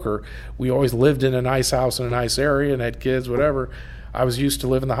playing poker. We always lived in a nice house in a nice area and had kids, whatever. I was used to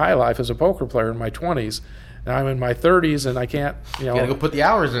living the high life as a poker player in my 20s, Now I'm in my 30s and I can't, You gotta go put the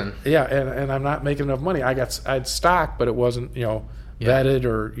hours in. Yeah, and I'm not making enough money. I had stock, but it wasn't, vetted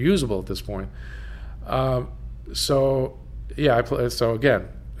or usable at this point. So again,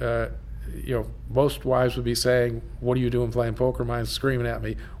 most wives would be saying, "What are you doing playing poker?" Mine's screaming at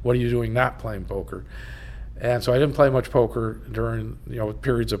me, "What are you doing not playing poker?" And so I didn't play much poker during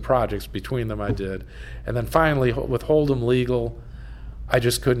periods of projects. Between them, I did, and then finally with Hold'em Legal, I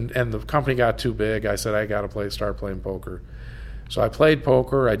just couldn't. And the company got too big. I said I got to start playing poker. So I played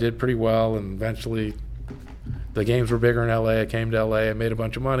poker. I did pretty well, and eventually the games were bigger in LA. I came to LA. I made a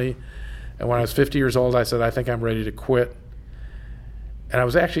bunch of money. And when I was 50 years old, I said, I think I'm ready to quit. And I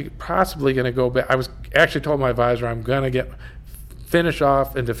was actually possibly going to go back. I was actually told my advisor I'm going to finish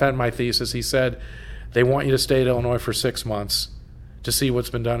off and defend my thesis. He said, they want you to stay at Illinois for 6 months to see what's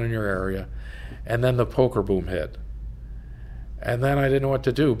been done in your area. And then the poker boom hit. And then I didn't know what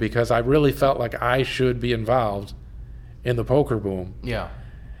to do because I really felt like I should be involved in the poker boom. Yeah.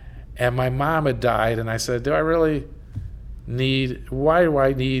 And my mom had died, and I said, why do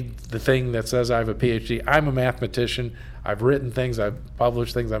I need the thing that says I have a PhD? I'm a mathematician. I've written things. I've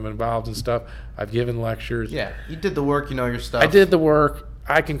published things. I'm involved in stuff. I've given lectures. Yeah, you did the work. You know your stuff. I did the work.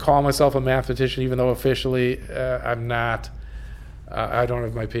 I can call myself a mathematician, even though officially I'm not. I don't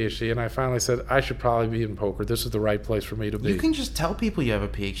have my PhD. And I finally said, I should probably be in poker. This is the right place for me to be. You can just tell people you have a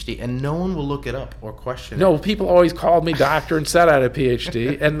PhD, and no one will look it up or question it. No, people always called me doctor and said I had a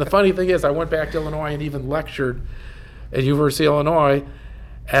PhD. And the funny thing is, I went back to Illinois and even lectured at University of Illinois,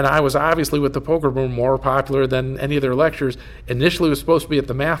 and I was obviously with the poker boom more popular than any of their lectures. Initially, it was supposed to be at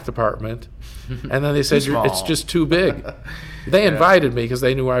the math department, and then they said, it's just too big. They invited me because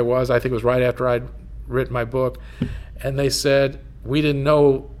they knew I was. I think it was right after I'd written my book. And they said, we didn't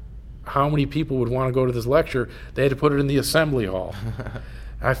know how many people would want to go to this lecture. They had to put it in the assembly hall.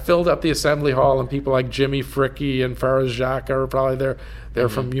 I filled up the assembly hall, and people like Jimmy Fricke and Faraz Jacques are probably there. They're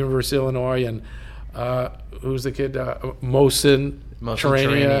from University of Illinois, and who's the kid? Mohsen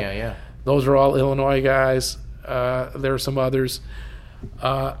Charania. Yeah. Those are all Illinois guys. There are some others.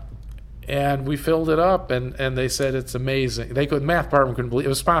 And we filled it up, and they said it's amazing. Math department couldn't believe it. It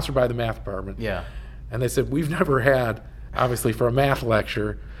was sponsored by the math department. Yeah. And they said, we've never had, obviously for a math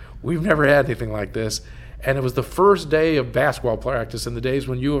lecture, we've never had anything like this. And it was the first day of basketball practice in the days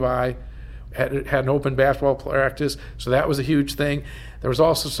when U of I had an open basketball practice. So that was a huge thing. There was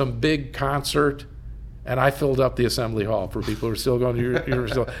also some big concert, and I filled up the assembly hall for people who were still going to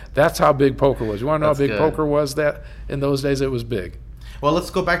University. That's how big poker was. You want to know how big poker was? That in those days it was big. Well,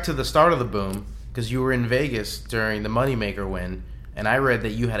 let's go back to the start of the boom, because you were in Vegas during the Moneymaker win, and I read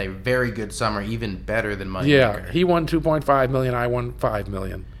that you had a very good summer, even better than Moneymaker. Yeah, he won $2.5 million. I won $5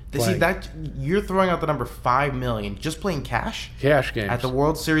 million. See, that you're throwing out the number $5 million just playing cash? Cash games. At the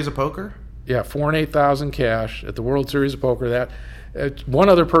World Series of Poker? Yeah, $4,000 and $8,000 cash at the World Series of Poker. That one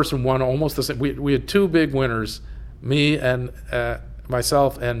other person won almost the same. We had two big winners, me and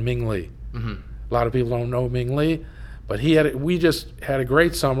myself and Ming Lee. Mm-hmm. A lot of people don't know Ming Lee, but we just had a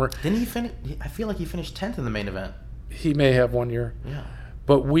great summer. Didn't he finish? I feel like he finished 10th in the main event. He may have one year. Yeah.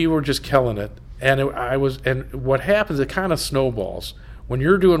 But we were just killing it. And what happens, it kind of snowballs. When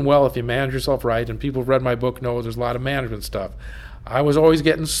you're doing well, if you manage yourself right, and people who've read my book know there's a lot of management stuff. I was always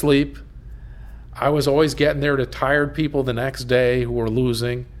getting sleep. I was always getting there to tired people the next day who were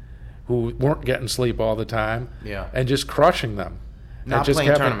losing, who weren't getting sleep all the time, and just crushing them. Not just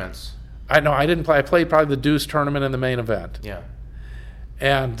playing tournaments. I didn't play. I played probably the Deuce tournament in the main event. Yeah.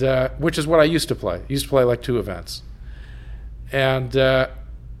 And which is what I used to play. I used to play like 2 events. And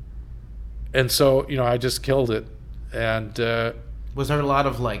so, I just killed it. And was there a lot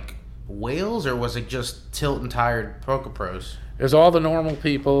of like whales, or was it just tilt and tired poker pros? There's all the normal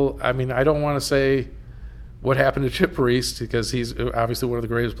people. I mean, I don't want to say what happened to Chip Reese because he's obviously one of the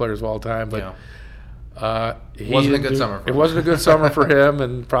greatest players of all time, but it wasn't a good summer for him. It wasn't a good summer for him,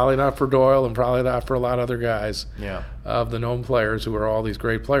 and probably not for Doyle, and probably not for a lot of other guys of the known players who are all these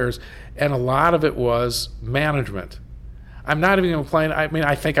great players. And a lot of it was management. I'm not even going to play. I mean,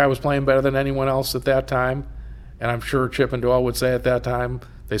 I think I was playing better than anyone else at that time, and I'm sure Chip and Doyle would say at that time,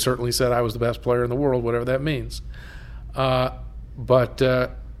 they certainly said I was the best player in the world, whatever that means. But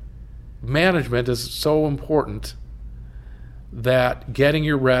management is so important, that getting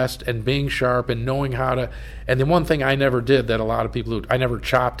your rest and being sharp and knowing how to. And the one thing I never did that a lot of people do, I never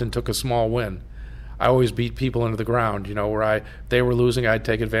chopped and took a small win. I always beat people into the ground, where they were losing, I'd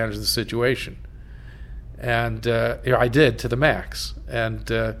take advantage of the situation. And I did to the max. And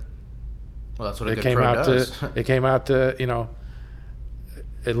well, that's what a good pro does. It came out to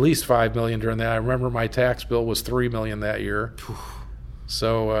at least $5 million during that. I remember my tax bill was $3 million that year.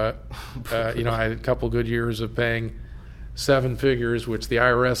 So, I had a couple good years of paying 7 figures, which the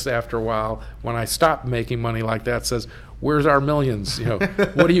IRS, after a while, when I stopped making money like that, says, "Where's our millions?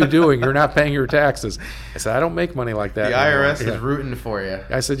 What are you doing? You're not paying your taxes." I said, "I don't make money like that The anymore." IRS is rooting for you.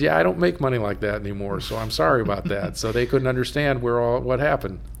 I said, "Yeah, I don't make money like that anymore, so I'm sorry about that." So they couldn't understand what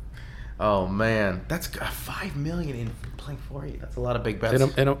happened. Oh man, that's $5 million in playing 4-8. That's a lot of big bets.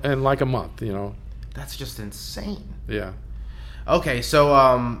 In like a month, That's just insane. Yeah. Okay, so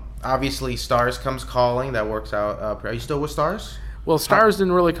obviously Stars comes calling. That works out. Are you still with Stars? Well, Stars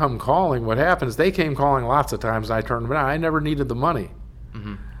didn't really come calling. What happened is they came calling lots of times, and I turned them down. I never needed the money.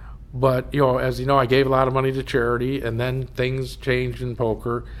 Mm-hmm. But, as you know, I gave a lot of money to charity, and then things changed in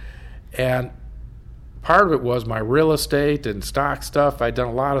poker. And part of it was my real estate and stock stuff. I'd done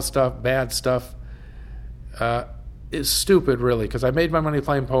a lot of stuff, bad stuff. It's stupid, really, because I made my money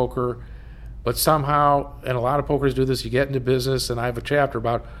playing poker. But somehow, and a lot of pokers do this, you get into business, and I have a chapter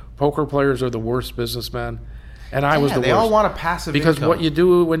about poker players are the worst businessmen. And I was the worst. They all want a passive because income. what you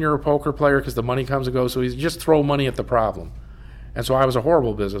do when you're a poker player, because the money comes and goes, so you just throw money at the problem. And so I was a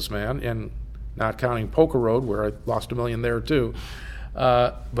horrible businessman, and not counting Poker Road, where I lost $1 million there too.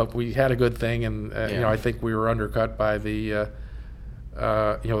 But we had a good thing, and I think we were undercut by the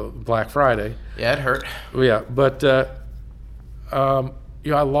Black Friday. Yeah, it hurt. Yeah, but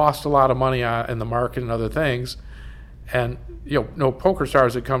I lost a lot of money in the market and other things, and poker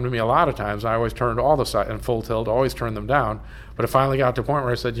stars had come to me a lot of times. I always turned all the sides and Full Tilt, always turned them down. But it finally got to a point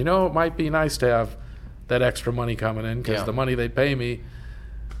where I said, it might be nice to have that extra money coming in, because the money they pay me,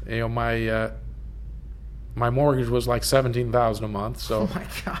 my mortgage was like $17,000 a month. So, oh my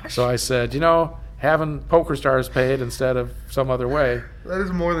gosh. So I said, having poker stars paid instead of some other way. That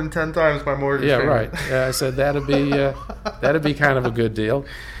is more than 10 times my mortgage Yeah, payment. right. Yeah, I said that'd be kind of a good deal.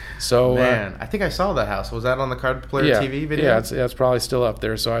 So man, I think I saw that house. Was that on the Card Player TV video? Yeah, it's probably still up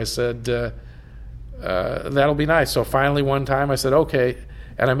there. So I said that'll be nice. So finally, one time I said okay,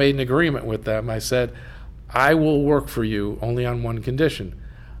 and I made an agreement with them. I said, I will work for you only on one condition.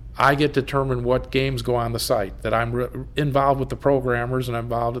 I get to determine what games go on the site, that I'm involved with the programmers and I'm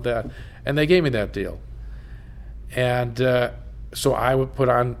involved with that. And they gave me that deal. And so I would put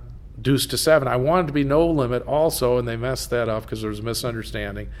on deuce to 7. I wanted to be no limit also, and they messed that up because there was a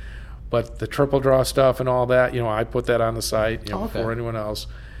misunderstanding. But the triple draw stuff and all that, I put that on the site before anyone else.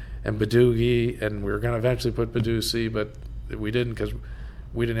 And Badoogie, and we were going to eventually put Badoosie, but we didn't because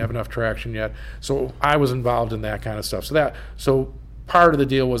we didn't have enough traction yet. So I was involved in that kind of stuff. So part of the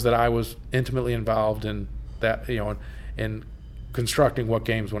deal was that I was intimately involved in that, in constructing what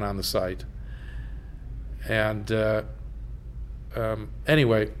games went on the site. And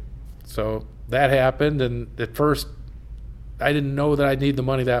anyway, so that happened, and at first I didn't know that I'd need the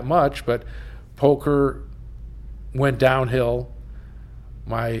money that much, but poker went downhill.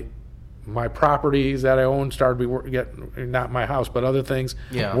 My properties that I owned started to be not my house, but other things,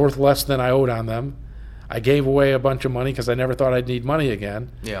 worth less than I owed on them. I gave away a bunch of money because I never thought I'd need money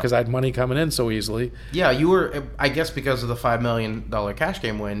again, because I had money coming in so easily. Yeah, you were, I guess because of the $5 million cash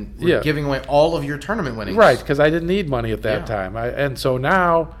game win, giving away all of your tournament winnings. Right, because I didn't need money at that time. And so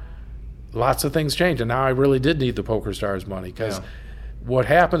now lots of things changed, and now I really did need the Poker Stars money, because what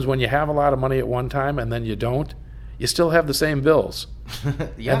happens when you have a lot of money at one time and then you don't, you still have the same bills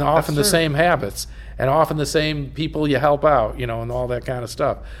and often the same habits and often the same people you help out, and all that kind of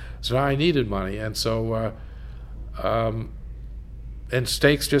stuff. So now I needed money, and so and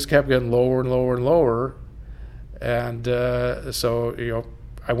stakes just kept getting lower and lower and lower, and so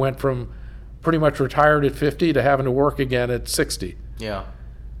I went from pretty much retired at 50 to having to work again at 60,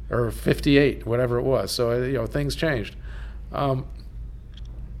 or 58, whatever it was. So things changed,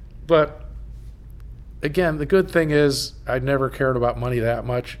 but again, the good thing is I never cared about money that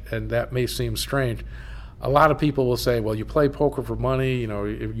much, and that may seem strange. A lot of people will say, well, you play poker for money,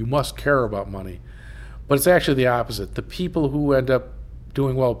 you must care about money. But it's actually the opposite. The people who end up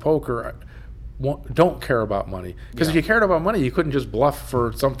doing well at poker don't care about money. Because if you cared about money, you couldn't just bluff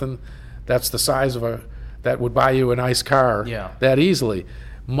for something that's the size of that would buy you a nice car that easily.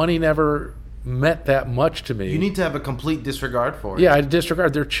 Money never meant that much to me. You need to have a complete disregard for it. Yeah, I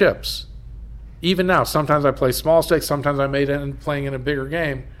disregard their chips. Even now, sometimes I play small stakes, sometimes I may end up playing in a bigger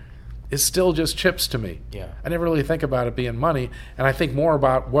game. It's still just chips to me. I never really think about it being money, and I think more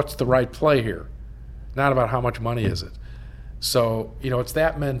about what's the right play here, not about how much money is it. So, it's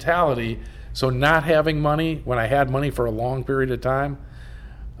that mentality. So not having money when I had money for a long period of time,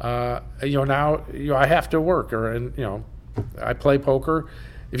 now I have to work, I play poker.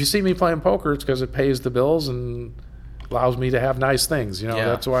 If you see me playing poker, it's because it pays the bills and allows me to have nice things.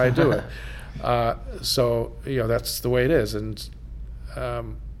 That's why I do it. So that's the way it is, and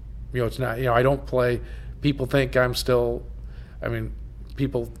It's not, I don't play. People think I'm still,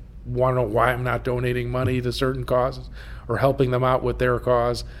 people want to know why I'm not donating money to certain causes or helping them out with their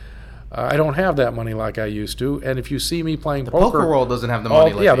cause. I don't have that money like I used to. And if you see me playing the poker world doesn't have the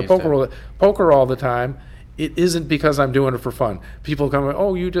money like the poker world, poker all the time, it isn't because I'm doing it for fun. People come,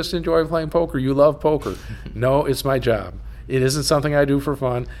 oh, you just enjoy playing poker. You love poker. No, it's my job. It isn't something I do for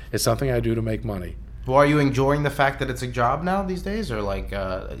fun. It's something I do to make money. Well, are you enjoying the fact that it's a job now these days? Or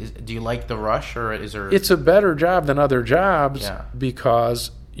do you like the rush, or is there... It's a better job than other jobs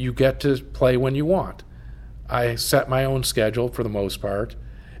because you get to play when you want. I set my own schedule for the most part,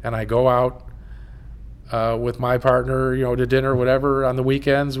 and I go out with my partner, to dinner, whatever. On the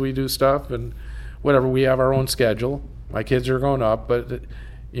weekends, we do stuff, and whatever. We have our own schedule. My kids are grown up, but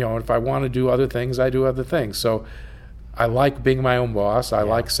if I want to do other things, I do other things. So I like being my own boss. I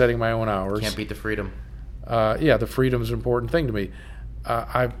like setting my own hours. Can't beat the freedom. The freedom is an important thing to me.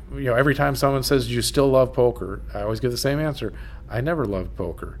 Every time someone says, "Do you still love poker?" I always give the same answer. I never loved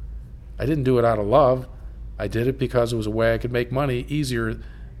poker. I didn't do it out of love. I did it because it was a way I could make money easier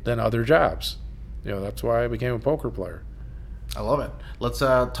than other jobs. That's why I became a poker player. I love it. Let's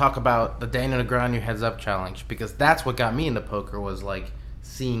talk about the Daniel Negreanu Heads Up Challenge, because that's what got me into poker, was like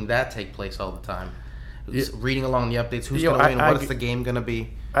seeing that take place all the time. Reading along the updates, who's going to win, what's the game going to be.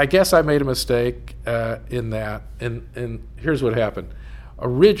 I guess I made a mistake in that, and here's what happened.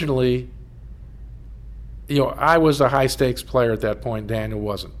 Originally, I was a high-stakes player at that point. Daniel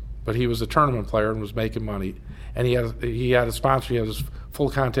wasn't, but he was a tournament player and was making money, and he had a sponsor. He had his Full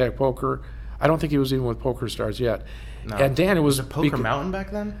Contact Poker. I don't think he was even with Poker Stars yet. No. And Daniel was it Poker Mountain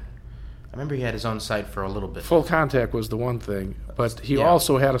back then? I remember he had his own site for a little bit. Full Contact was the one thing, but he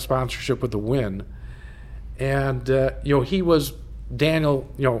also had a sponsorship with the Wynn. And, he was, Daniel,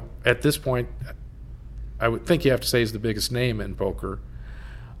 at this point, I would think you have to say he's the biggest name in poker.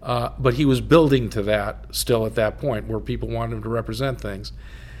 But he was building to that still at that point, where people wanted him to represent things.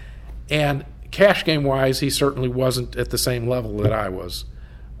 And cash game-wise, he certainly wasn't at the same level that I was.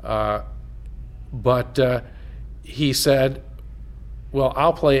 But he said, well,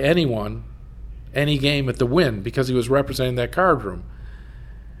 I'll play anyone, any game at the Wynn, because he was representing that card room.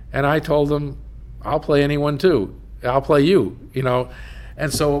 And I told him, I'll play anyone too. I'll play you,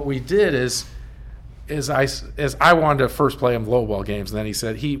 And so what we did is I wanted to first play him lowball games, and then he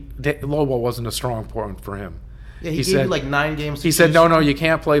said lowball wasn't a strong point for him. Yeah, he gave you 9 games. He said, no, you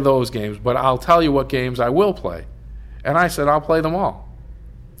can't play those games, but I'll tell you what games I will play. And I said, I'll play them all.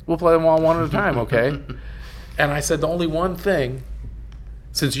 We'll play them all one at a time, okay? And I said, the only one thing,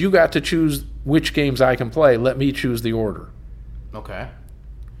 since you got to choose which games I can play, let me choose the order.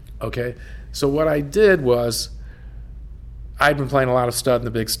 Okay. So what I did was, I'd been playing a lot of stud in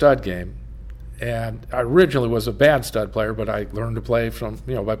the big stud game, and I originally was a bad stud player, but I learned to play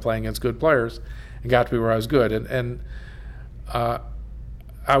by playing against good players, and got to be where I was good. And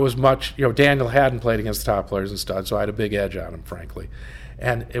I was much, Daniel hadn't played against the top players in stud, so I had a big edge on him, frankly.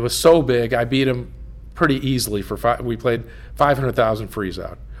 And it was so big, I beat him pretty easily. We played 500,000 freeze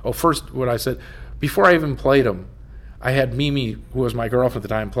out. Oh, first, what I said, before I even played him, I had Mimi, who was my girlfriend at the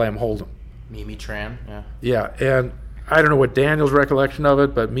time, play him Hold'em. Mimi Tran, yeah. Yeah, and I don't know what Daniel's recollection of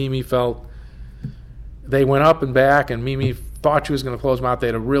it, but Mimi felt they went up and back, and Mimi thought she was going to close them out. They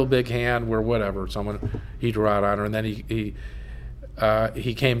had a real big hand where whatever, he drew out on her, and then he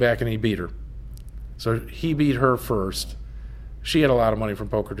came back and he beat her. So he beat her first. She had a lot of money from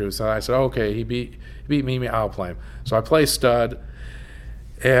poker too, so I said, okay, he beat Mimi, I'll play him. So I play stud,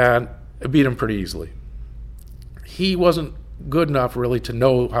 and I beat him pretty easily. He wasn't good enough really to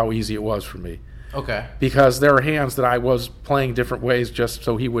know how easy it was for me. Okay. Because there are hands that I was playing different ways just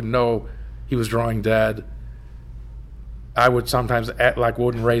so he would know he was drawing dead. I would sometimes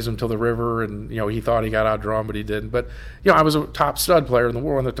wouldn't raise him till the river, and he thought he got outdrawn, but he didn't. But I was a top stud player in the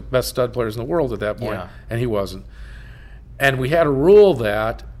world, one of the best stud players in the world at that point, and he wasn't. And we had a rule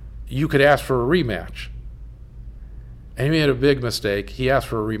that you could ask for a rematch. And he made a big mistake. He asked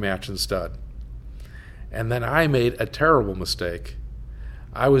for a rematch in stud. And then I made a terrible mistake.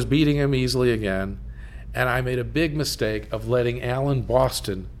 I was beating him easily again, and I made a big mistake of letting Alan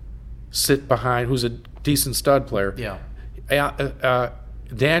Boston sit behind, who's a decent stud player. Yeah.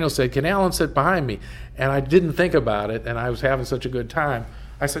 Daniel said, can Alan sit behind me? And I didn't think about it, and I was having such a good time.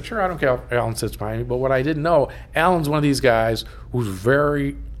 I said, sure, I don't care if Alan sits behind me. But what I didn't know, Alan's one of these guys who's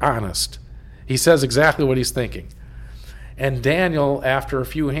very honest. He says exactly what he's thinking. And Daniel, after a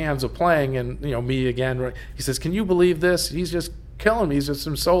few hands of playing, and me again, he says, can you believe this? He's just killing me.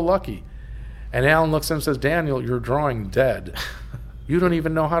 I'm so lucky. And Alan looks at him and says, Daniel, you're drawing dead. You don't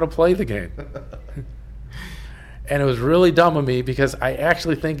even know how to play the game. And it was really dumb of me because I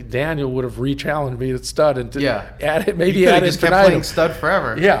actually think Daniel would have re-challenged me at stud and add it, maybe add it just kept playing stud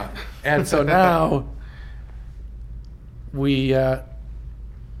forever. Yeah. And so now we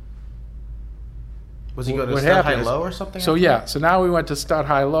was he going to stud high-low or something? So so now we went to stud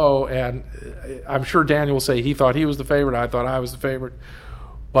high-low, and I'm sure Daniel will say he thought he was the favorite, I thought I was the favorite.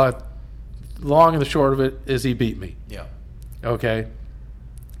 But long and the short of it is he beat me. Yeah. Okay.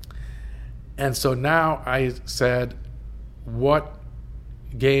 And so now I said, what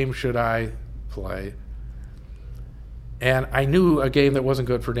game should I play? And I knew a game that wasn't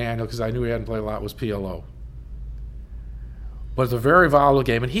good for Daniel because I knew he hadn't played a lot was PLO. But it's a very volatile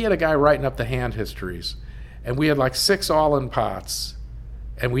game. And he had a guy writing up the hand histories. And we had like 6 all-in pots.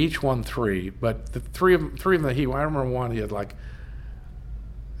 And we each won 3. But the three of them that I remember one, he had like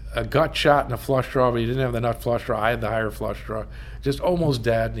a gut shot and a flush draw, but he didn't have the nut flush draw. I had the higher flush draw. Just almost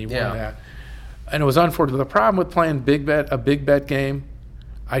dead, and he won that. And it was unfortunate. The problem with playing a big bet game,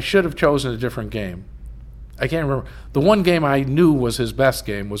 I should have chosen a different game. I can't remember. The one game I knew was his best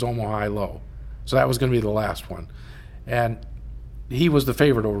game was Omaha High-Low. So that was going to be the last one. And he was the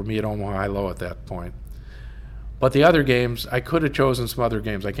favorite over me at Omaha High-Low at that point. But the other games, I could have chosen some other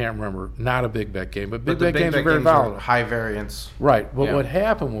games. I can't remember. Not a big bet game. But big bet games are very volatile. High variance. Right. But what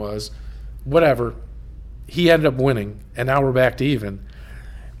happened was, he ended up winning, and now we're back to even.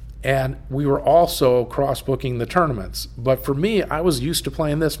 And we were also cross-booking the tournaments. But for me, I was used to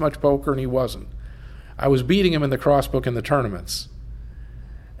playing this much poker, and he wasn't. I was beating him in the cross-book in the tournaments.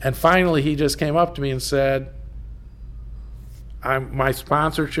 And finally, he just came up to me and said, my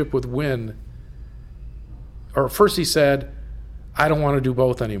sponsorship with Wynn, or first he said, I don't want to do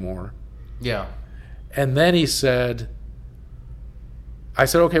both anymore. Yeah. And then he said, I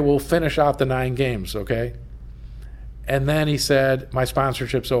said, okay, we'll finish out the 9 games, okay? And then he said, my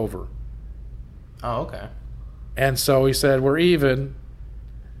sponsorship's over. Oh, okay. And so he said, we're even.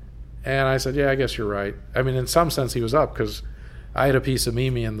 And I said, yeah, I guess you're right. I mean, in some sense, he was up because I had a piece of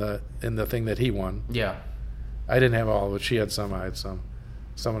Mimi in the thing that he won. Yeah. I didn't have all of it. She had some. I had some.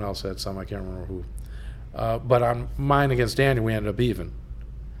 Someone else had some. I can't remember who. But on mine against Daniel, we ended up even.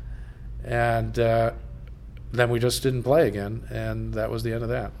 And then we just didn't play again, and that was the end of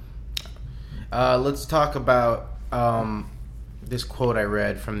that. Let's talk about this quote I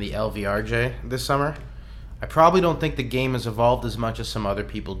read from the LVRJ this summer. I probably don't think the game has evolved as much as some other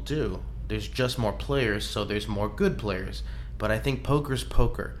people do. There's just more players, so there's more good players. But I think poker's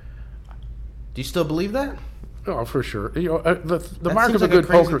poker. Do you still believe that? Oh, for sure. The mark of a good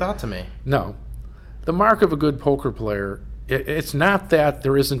poker thought to me. No, the mark of a good poker player. It's not that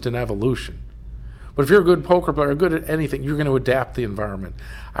there isn't an evolution, but if you're a good poker player, good at anything, you're going to adapt the environment.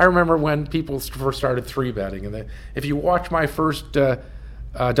 I remember when people first started 3-betting, and if you watch my first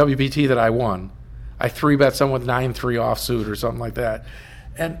WPT that I won, I 3-bet someone with 9-3 offsuit or something like that.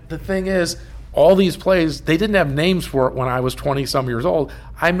 And the thing is, all these plays, they didn't have names for it when I was 20-some years old.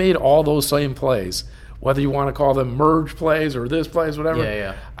 I made all those same plays, whether you want to call them merge plays or this plays, whatever.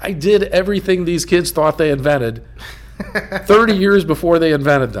 Yeah. I did everything these kids thought they invented 30 years before they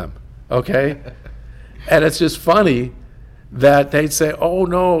invented them, okay? And it's just funny that they'd say, oh,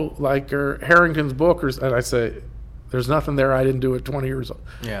 no, like Harrington's book, and I say, there's nothing there I didn't do at 20 years old.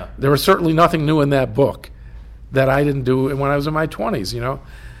 Yeah. There was certainly nothing new in that book that I didn't do when I was in my 20s, you know?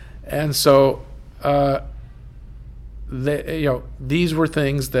 And so, these were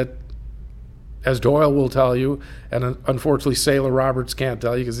things that, as Doyle will tell you, and unfortunately Sailor Roberts can't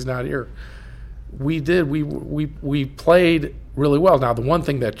tell you because he's not here, we played really well. Now, the one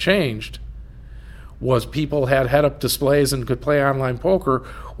thing that changed was people had head-up displays and could play online poker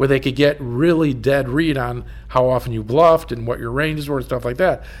where they could get really dead read on how often you bluffed and what your ranges were and stuff like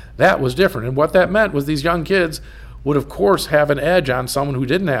that. That was different. And what that meant was these young kids would, of course, have an edge on someone who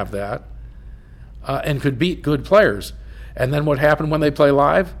didn't have that and could beat good players. And then what happened when they play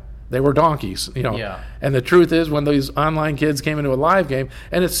live? They were donkeys, you know. Yeah. And the truth is, when these online kids came into a live game,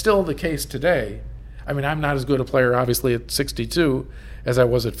 and it's still the case today, I mean, I'm not as good a player, obviously, at 62 as I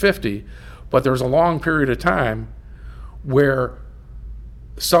was at 50, but there was a long period of time where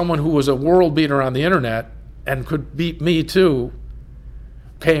someone who was a world beater on the internet and could beat me too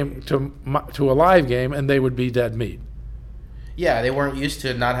came to a live game and they would be dead meat. Yeah, they weren't used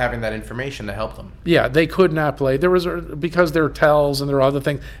to not having that information to help them. Yeah, they could not play. There was because there are tells and there are other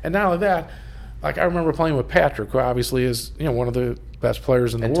things. And not only that, like I remember playing with Patrick, who obviously is one of the best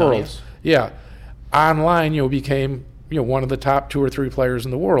players in the world. Yeah, online became one of the top 2 or 3 players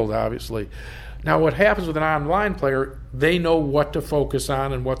in the world, obviously. Now, what happens with an online player, they know what to focus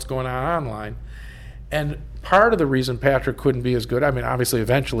on and what's going on online. And part of the reason Patrick couldn't be as good, I mean, obviously,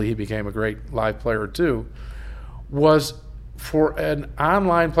 eventually he became a great live player too, was for an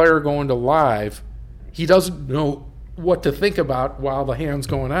online player going to live, he doesn't know what to think about while the hand's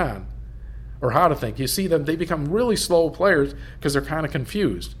going on or how to think. You see them, they become really slow players because they're kind of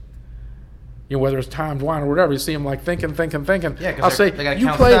confused. You know, whether it's timed one or whatever, you see them like thinking. Yeah, I'll because say, they got to you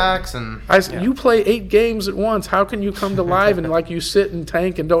count play, stacks and... You play 8 games at once. How can you come to live and like you sit and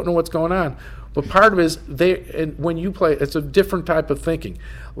tank and don't know what's going on? But part of it is when you play, it's a different type of thinking.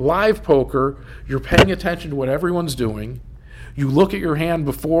 Live poker, you're paying attention to what everyone's doing. You look at your hand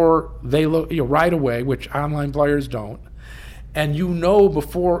before they look, right away, which online players don't. And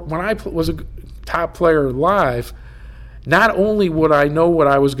before, when I was a top player live, not only would I know what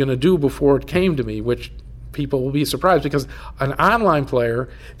I was going to do before it came to me, which people will be surprised because an online player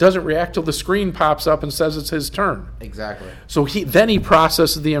doesn't react till the screen pops up and says it's his turn. Exactly. So then he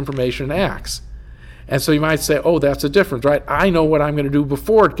processes the information and acts. And so you might say, oh, that's a difference, right? I know what I'm going to do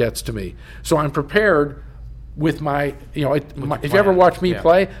before it gets to me. So I'm prepared with my, if you ever watch me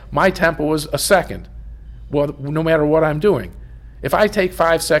play, my tempo is a second. Well, no matter what I'm doing. If I take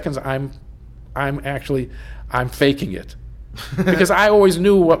 5 seconds, I'm faking it. Because I always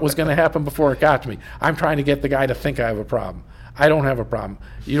knew what was going to happen before it got to me. I'm trying to get the guy to think I have a problem. I don't have a problem.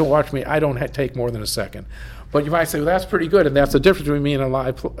 You don't watch me, I don't take more than a second. But you might say, well, that's pretty good, and that's the difference between me and a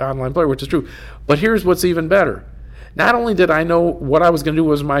live online player, which is true. But here's what's even better. Not only did I know what I was going to do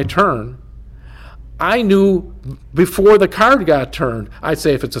was my turn, I knew before the card got turned. I'd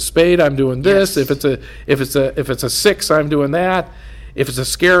say if it's a spade, I'm doing this. Yes. If it's a 6, I'm doing that. If it's a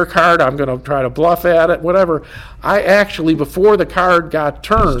scare card, I'm going to try to bluff at it, whatever. I actually, before the card got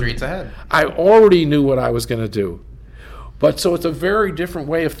turned, Streets ahead. I already knew what I was going to do. But so it's a very different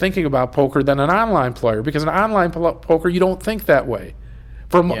way of thinking about poker than an online player, because in online poker, you don't think that way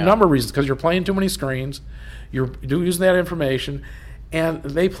for a number of reasons, because you're playing too many screens, you're using that information, and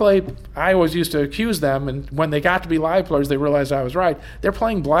they play, I always used to accuse them, and when they got to be live players, they realized I was right. They're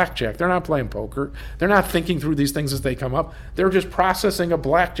playing blackjack. They're not playing poker. They're not thinking through these things as they come up. They're just processing a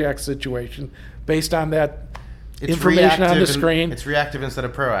blackjack situation based on that information on the screen. It's reactive instead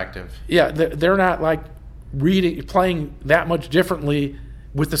of proactive. Yeah, they're not like playing that much differently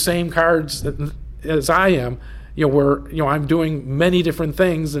with the same cards as I am, where I'm doing many different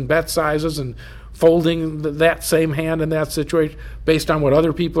things and bet sizes and folding that same hand in that situation based on what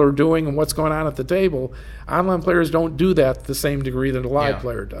other people are doing and what's going on at the table. Online players don't do that to the same degree that a live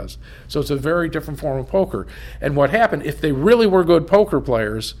player does. So it's a very different form of poker. And what happened, if they really were good poker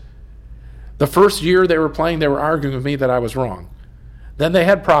players, the first year they were playing, they were arguing with me that I was wrong. Then they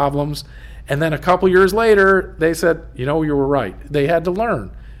had problems, and then a couple years later, they said, you were right. They had to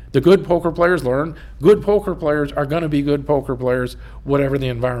learn. The good poker players learn. Good poker players are going to be good poker players, whatever the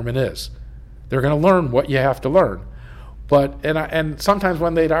environment is. They're going to learn what you have to learn. But and sometimes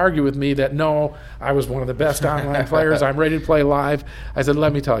when they'd argue with me that, no, I was one of the best online players, I'm ready to play live, I said,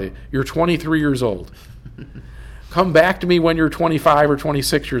 let me tell you, you're 23 years old. Come back to me when you're 25 or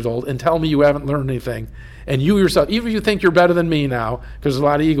 26 years old and tell me you haven't learned anything. And you yourself, even if you think you're better than me now, because there's a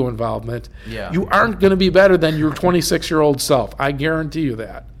lot of ego involvement, you aren't going to be better than your 26-year-old self. I guarantee you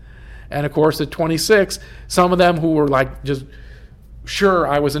that. And, of course, at 26, some of them who were like just sure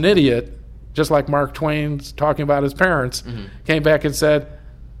I was an idiot, just like Mark Twain's talking about his parents, came back and said,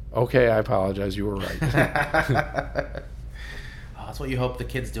 okay, I apologize, you were right. That's what you hope the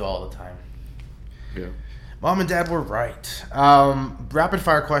kids do all the time. Yeah. Mom and Dad were right. Rapid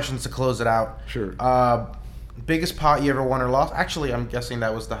fire questions to close it out. Sure. Biggest pot you ever won or lost? Actually, I'm guessing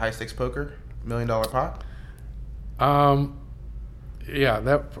that was the high stakes poker, $1 million pot. Yeah,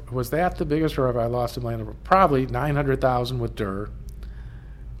 that was the biggest, or have I lost $1 million? Probably $900,000 with Durr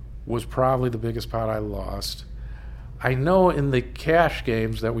was probably the biggest pot I lost. I know in the cash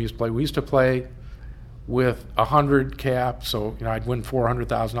games that we used to play with 100 cap, so I'd win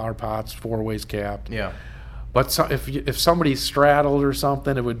 $400,000 pots, 4 ways capped. Yeah. But if somebody straddled or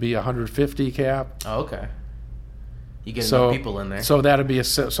something, it would be 150 cap. Oh, okay. You get enough people in there. So that'd be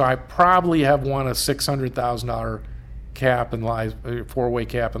so I probably have won a $600,000 cap in live, 4-way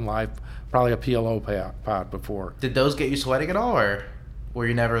cap in live, probably a PLO pot before. Did those get you sweating at all, or were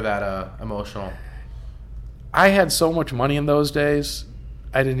you never that emotional? I had so much money in those days,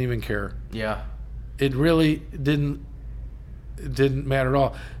 I didn't even care. Yeah. It really didn't matter at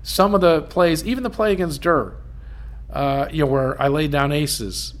all. Some of the plays, even the play against Durr, where I laid down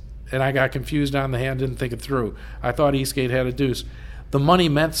aces and I got confused on the hand, didn't think it through. I thought Eastgate had a deuce. The money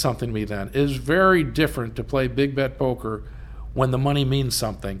meant something to me then. It is very different to play big bet poker when the money means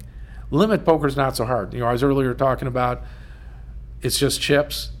something. Limit poker is not so hard. I was earlier talking about it's just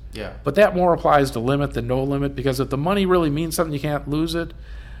chips. Yeah. But that more applies to limit than no limit, because if the money really means something, you can't lose it.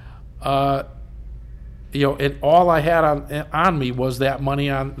 and all I had on me was that money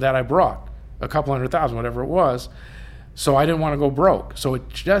that I brought, a couple $100,000, whatever it was. So I didn't want to go broke. So it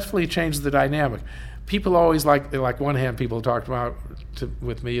definitely changed the dynamic. People always like one hand people talked about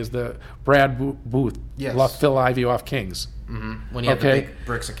with me is the Brad Booth, yes. Phil Ivey off Kings. Mm-hmm. When he had the big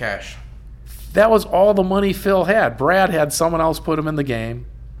bricks of cash. That was all the money Phil had. Brad had someone else put him in the game.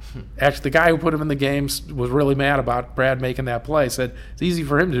 Actually, the guy who put him in the game was really mad about Brad making that play. Said it's easy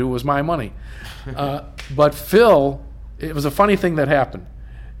for him to do. It was my money. But Phil, it was a funny thing that happened.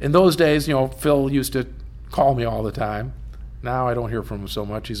 In those days, Phil used to call me all the time. Now I don't hear from him so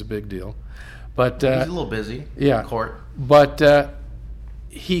much. He's a big deal. But he's a little busy. Yeah. In court. But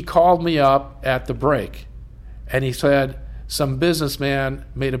he called me up at the break, and he said some businessman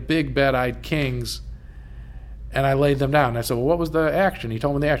made a big bet I'd Kings, and I laid them down. I said, well, what was the action? He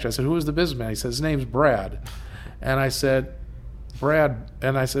told me the action. I said, who was the businessman? He said, his name's Brad. And I said, Brad,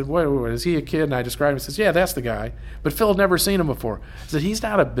 and I said, wait, is he a kid? And I described him. He says, yeah, that's the guy. But Phil had never seen him before. I said, he's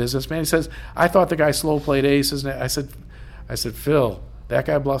not a businessman. He says, I thought the guy slow played aces. And I said, Phil, that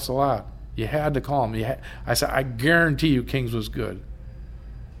guy bluffs a lot. You had to call him. I said, I guarantee you Kings was good.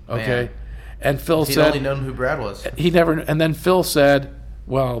 Okay? Man. And Phil said... He'd only known who Brad was. He never... And then Phil said,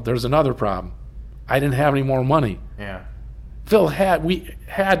 well, there's another problem. I didn't have any more money. Yeah. We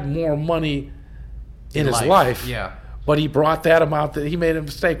had more money in his life. Yeah. But he brought that amount that he made a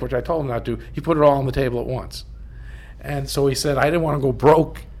mistake, which I told him not to. He put it all on the table at once. And so he said, I didn't want to go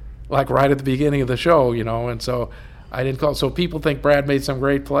broke like right at the beginning of the show, and so I didn't call. So people think Brad made some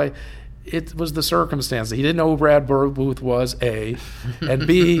great play. It was the circumstance. He didn't know who Brad Booth was, A. And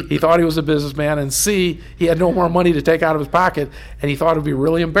B, he thought he was a businessman. And C, he had no more money to take out of his pocket. And he thought it would be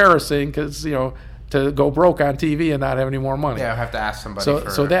really embarrassing because, to go broke on TV and not have any more money. Yeah, I have to ask somebody.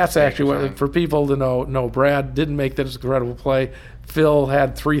 So that's actually what, for people to know. No, Brad didn't make this incredible play. Phil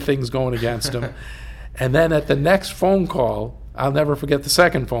had three things going against him. And then at the next phone call, I'll never forget the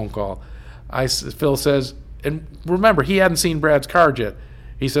second phone call. Phil says, and remember, he hadn't seen Brad's card yet.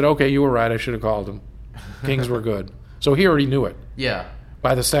 He said, okay, you were right. I should have called him. Kings were good. So he already knew it. Yeah.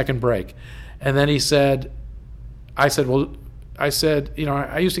 By the second break. And then he said, I used to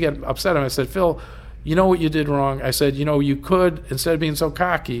get upset at him. I said, Phil, you know what you did wrong? I said, you could, instead of being so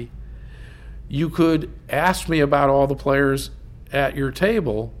cocky, you could ask me about all the players at your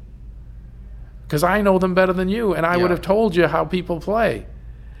table because I know them better than you, and I would have told you how people play.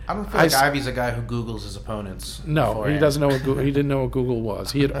 I don't feel like Ivey's a guy who Googles his opponents. No, he doesn't know he didn't know what Google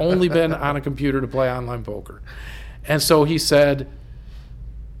was. He had only been on a computer to play online poker. And so he said,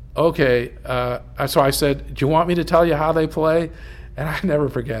 okay, so I said, do you want me to tell you how they play? And I never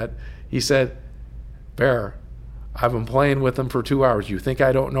forget. He said, Bear, I've been playing with them for 2 hours. You think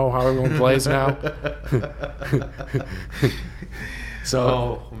I don't know how everyone plays now?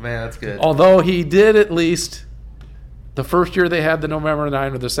 So, oh, man, that's good. Although he did at least, the first year they had the November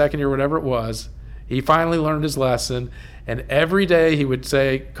 9 or the second year, whatever it was, he finally learned his lesson. And every day he would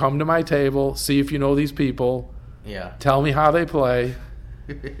say, come to my table, see if you know these people. Yeah. Tell me how they play.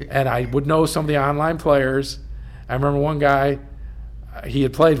 And I would know some of the online players. I remember one guy he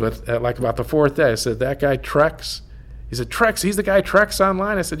had played with like about the fourth day. I said, that guy Trex? He said, Trex, he's the guy Trex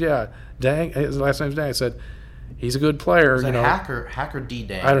online? I said, yeah. Dang, his last name's Dang. I said, he's a good player. Was that Hacker D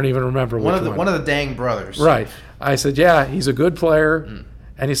Dang? I don't even remember one of the Dang brothers. Right. I said, yeah, he's a good player.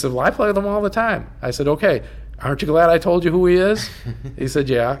 And he said, well, I play with him all the time. I said, okay, aren't you glad I told you who he is? He said,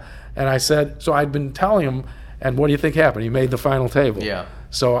 yeah. And I said, so I'd been telling him, and what do you think happened? He made the final table. Yeah.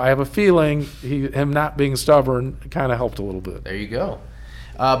 So I have a feeling him not being stubborn kind of helped a little bit. There you go.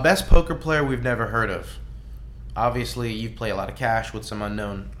 Best poker player we've never heard of. Obviously, you play a lot of cash with some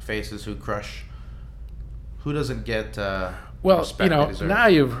unknown faces who crush. Who doesn't get respect they deserve? Now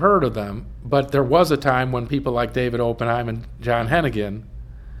you've heard of them, but there was a time when people like David Oppenheim and John Hennigan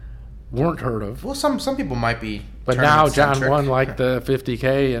weren't heard of. Well, some people might be. But now John won like the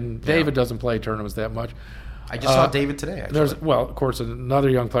 $50K, and David doesn't play tournaments that much. I just saw David today, actually. Of course, another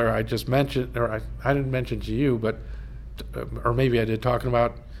young player I just mentioned, or I didn't mention to you, but or maybe I did, talking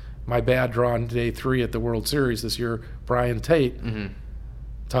about my bad draw on day 3 at the World Series this year, Brian Tate. Mm-hmm.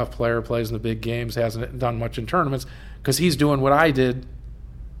 Tough player, plays in the big games, hasn't done much in tournaments, because he's doing what I did,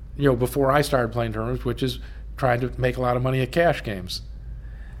 before I started playing tournaments, which is trying to make a lot of money at cash games.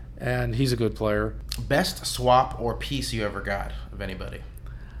 And he's a good player. Best swap or piece you ever got of anybody?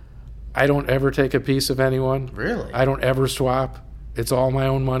 I don't ever take a piece of anyone. Really? I don't ever swap. It's all my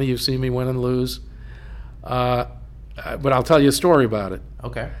own money. You've seen me win and lose. But I'll tell you a story about it.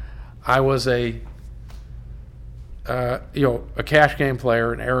 Okay. I was a cash game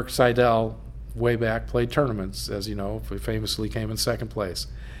player, and Eric Seidel way back played tournaments, as you know, famously came in second place.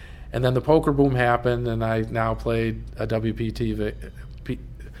 And then the poker boom happened, and I now played a WPT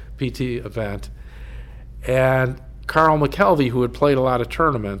PT event. And Carl McKelvey, who had played a lot of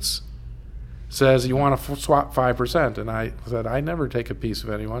tournaments, says, you want to swap 5%? And I said, I never take a piece of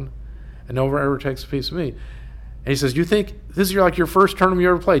anyone, and no one ever takes a piece of me. And he says, you think this is your first tournament you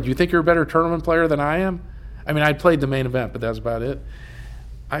ever played? Do you think you're a better tournament player than I am? I mean, I'd played the main event, but that's about it.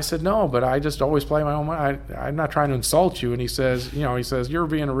 I said, no, but I just always play my own money. I'm not trying to insult you. And he says, you're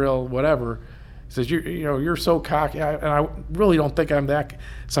being a real whatever. He says, you're so cocky. And I really don't think I'm that.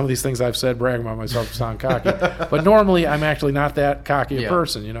 Some of these things I've said, bragging about myself, sound cocky. But normally I'm actually not that cocky a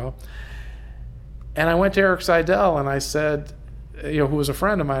person, And I went to Eric Seidel and I said, who was a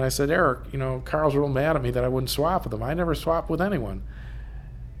friend of mine, I said, Eric, Carl's real mad at me that I wouldn't swap with him. I never swap with anyone.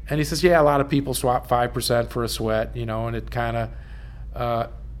 And he says, yeah, a lot of people swap 5% for a sweat, and it kind of,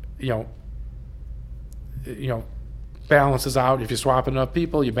 balances out. If you swap enough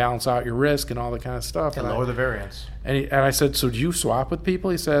people, you balance out your risk and all that kind of stuff. And lower the variance. And I said, so do you swap with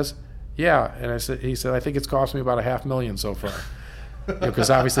people? He says, yeah. And he said, I think it's cost me about $500,000 so far. Because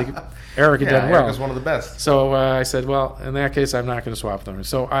obviously Eric had done well. Eric is one of the best. So I said, well, in that case, I'm not going to swap with them.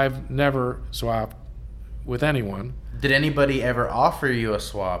 So I've never swapped with anyone. Did anybody ever offer you a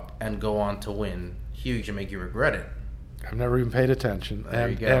swap and go on to win huge and make you regret it? I've never even paid attention. There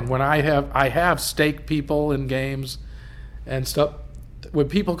you go. And when I have staked people in games and stuff. When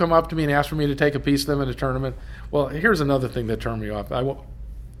people come up to me and ask for me to take a piece of them in a tournament, well, here's another thing that turned me off.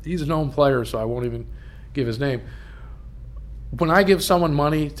 He's a known player, so I won't even give his name. When I give someone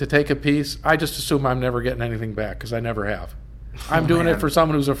money to take a piece, I just assume I'm never getting anything back because I never have. I'm doing it for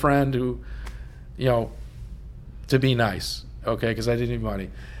someone who's a friend who, to be nice, okay, because I didn't need money.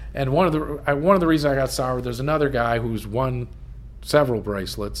 And one of the reasons I got soured, there's another guy who's won several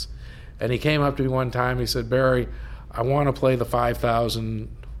bracelets, and he came up to me one time. He said, Barry, I want to play the 5,000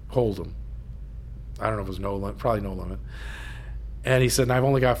 Hold'em. I don't know if it was no limit, probably no limit. And he said, I've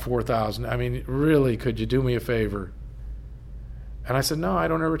only got 4,000. I mean, really, could you do me a favor? And I said, no, I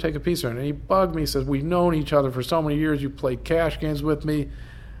don't ever take a piece of it. And he bugged me. He says, we've known each other for so many years. You played cash games with me.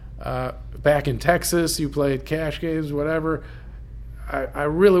 Back in Texas, you played cash games, whatever. I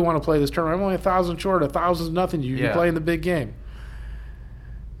really want to play this tournament. I'm only 1,000 short. 1,000 is nothing. You play in the big game.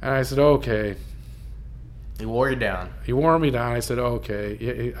 And I said, okay. He wore you down. He wore me down. I said,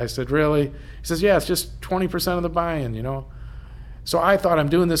 okay. I said, really? He says, yeah, it's just 20% of the buy-in, So I thought, I'm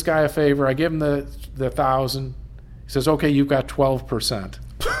doing this guy a favor. I give him the 1,000. He says, okay, you've got 12%.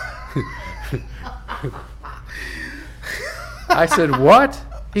 I said, what?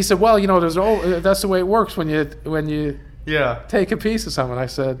 He said, well, that's the way it works when you take a piece of something. I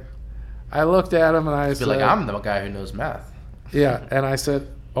said, I looked at him and I said, like, I'm the guy who knows math. Yeah, and I said,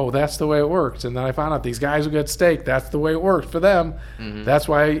 oh, that's the way it works. And then I found out these guys who get staked, that's the way it works for them. Mm-hmm. That's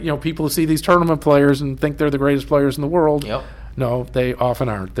why, people see these tournament players and think they're the greatest players in the world. Yep. No, they often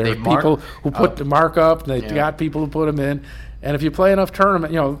aren't. There are people who put the mark up, and they got people who put them in. And if you play enough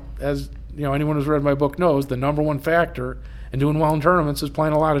tournament, as anyone who's read my book knows, the number one factor in doing well in tournaments is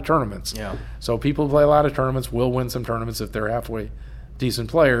playing a lot of tournaments. Yeah. So people who play a lot of tournaments will win some tournaments if they're halfway decent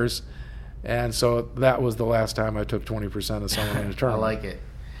players. And so that was the last time I took 20% of someone in a tournament. I like it.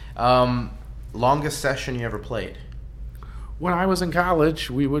 Longest session you ever played? When I was in college,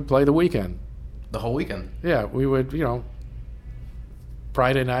 we would play the weekend. The whole weekend? Yeah, we would,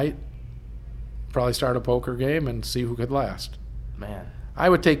 Friday night, probably start a poker game and see who could last. Man. I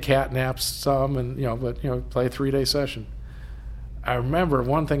would take cat naps some and, play a 3-day session. I remember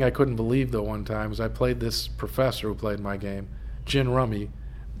one thing I couldn't believe, though, one time was I played this professor who played my game, gin rummy.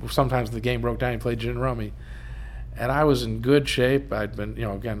 Sometimes the game broke down, he played gin rummy. And I was in good shape. I'd been,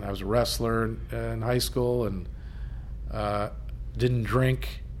 again, I was a wrestler in high school and didn't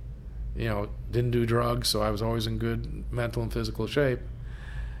drink, didn't do drugs, so I was always in good mental and physical shape.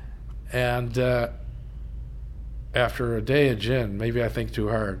 And after a day of gin, maybe I think too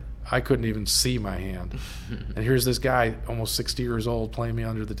hard, I couldn't even see my hand. And here's this guy, almost 60 years old, playing me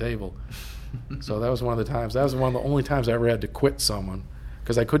under the table. So that was one of the times. That was one of the only times I ever had to quit someone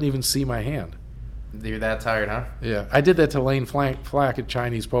because I couldn't even see my hand. You're that tired, huh? Yeah. I did that to Lane Flack at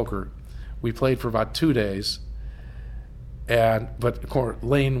Chinese Poker. We played for about 2 days. But of course,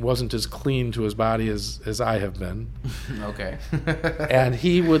 Lane wasn't as clean to his body as I have been. Okay. And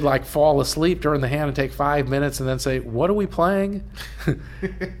he would fall asleep during the hand and take 5 minutes and then say, "What are we playing?"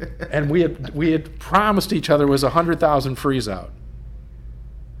 And we had promised each other it was 100,000 freeze out.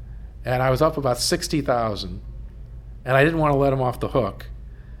 And I was up about 60,000, and I didn't want to let him off the hook.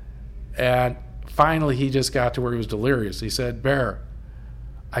 And finally, he just got to where he was delirious. He said, "Bear,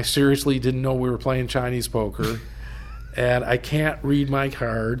 I seriously didn't know we were playing Chinese poker." and I can't read my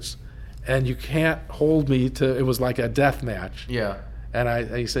cards, and you can't hold me to. It was like a death match. Yeah. And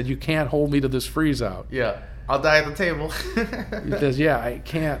he said, you can't hold me to this freeze out. Yeah. I'll die at the table. He says, yeah, I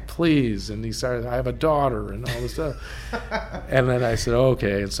can't, please. And he started, I have a daughter and all this stuff. And then I said,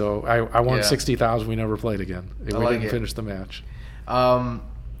 okay. And so I won $60,000. We never played again. We didn't finish the match.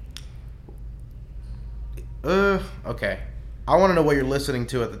 Okay. I want to know what you're listening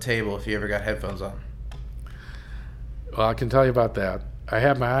to at the table if you ever got headphones on. Well, I can tell you about that. I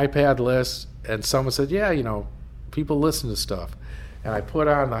had my iPad list, and someone said, yeah, people listen to stuff. And I put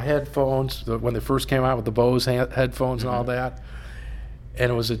on the headphones when they first came out with the Bose headphones and all that.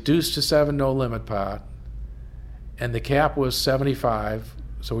 And it was a deuce to 7 no limit pot. And the cap was 75.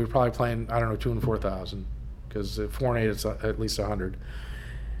 So we were probably playing, 2 and 4,000. Because at 4 and 8, it's at least 100.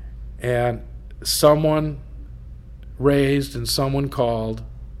 And someone raised and someone called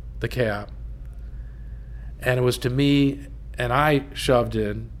the cap. And it was to me, and I shoved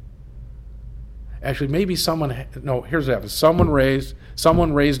in. Actually, maybe here's what happened. Someone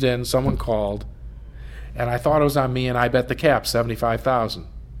raised in, someone called, and I thought it was on me, and I bet the cap, 75,000.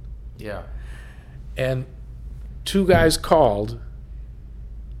 Yeah. And 2 guys called,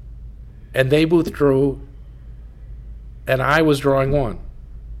 and they both drew, and I was drawing 1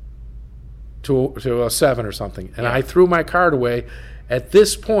 to a 7 or something. And I threw my card away. At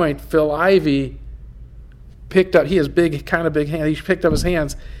this point, Phil Ivey picked up, he has kind of big hands, he picked up his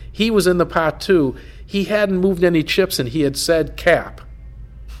hands. He was in the pot too. He hadn't moved any chips and he had said cap.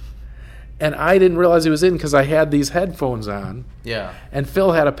 And I didn't realize he was in because I had these headphones on. Yeah. And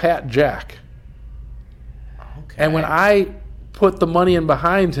Phil had a Pat Jack. Okay. And when I put the money in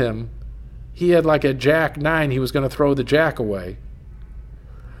behind him, he had like a Jack 9. He was going to throw the Jack away.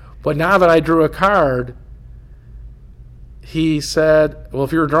 But now that I drew a card, he said, well,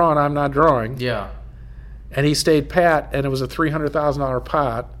 if you're drawing, I'm not drawing. Yeah. And he stayed pat, and it was a $300,000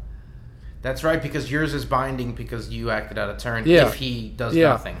 pot. That's right, because yours is binding because you acted out of turn if he does Yeah.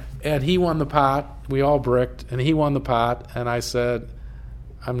 nothing. And he won the pot. We all bricked, and he won the pot. And I said,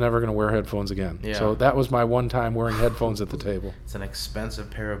 I'm never going to wear headphones again. Yeah. So that was my one time wearing headphones at the table. It's an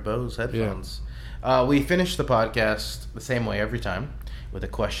expensive pair of Bose headphones. Yeah. We finish the podcast the same way every time, with a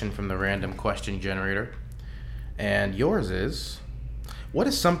question from the random question generator. And yours is, what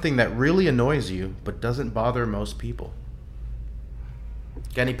is something that really annoys you but doesn't bother most people?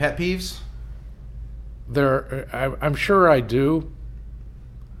 Got any pet peeves? I'm sure I do.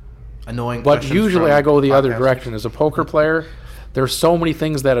 Annoying But questions usually from I go the other podcasters? direction. As a poker player, there's so many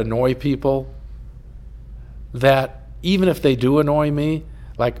things that annoy people that even if they do annoy me,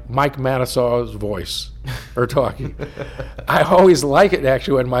 like Mike Matisaw's voice or talking, I always like it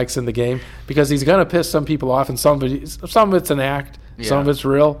actually when Mike's in the game because he's going to piss some people off, and some of it's an act, some of it's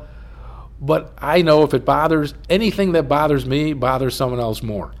real. But I know if it bothers anything that bothers me, bothers someone else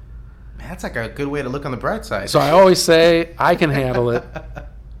more. Man, that's like a good way to look on the bright side. So I always say I can handle it.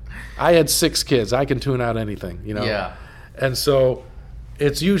 I had 6 kids. I can tune out anything, Yeah. And so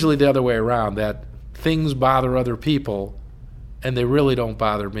it's usually the other way around, that things bother other people and they really don't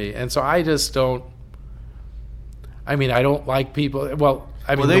bother me. And so I just don't, I don't like people. Well,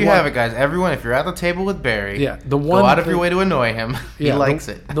 there you have it, guys. Everyone, if you're at the table with Barry, go out of your way to annoy him. He likes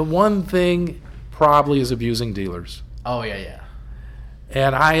it. The one thing probably is abusing dealers. Oh, yeah.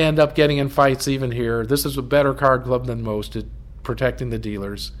 And I end up getting in fights even here. This is a better card club than most at protecting the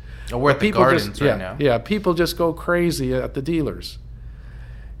dealers. Oh, we're at the Gardens right now. Yeah, people just go crazy at the dealers.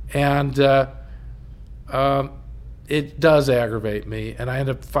 And it does aggravate me. And I end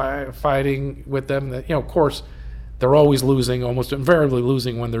up fighting with them. Of course, they're always losing, almost invariably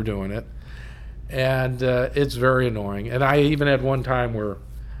losing when they're doing it. And it's very annoying. And I even had one time where,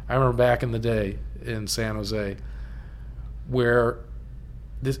 I remember back in the day in San Jose, where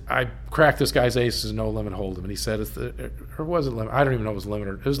I cracked this guy's aces, no limit hold'em, and he said, or was it limit? I don't even know if it was limit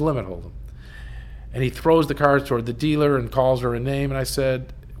or it was limit hold'em. And he throws the cards toward the dealer and calls her a name, and I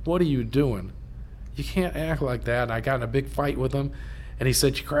said, what are you doing? You can't act like that. And I got in a big fight with him, and he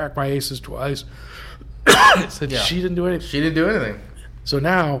said, she cracked my aces twice. I said, she didn't do anything. She didn't do anything. So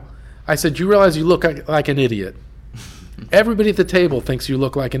now, I said, you realize you look like an idiot. Everybody at the table thinks you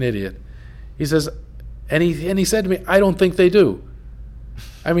look like an idiot. He says, and he said to me, I don't think they do.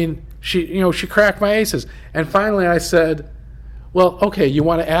 She cracked my aces. And finally I said, well, okay, you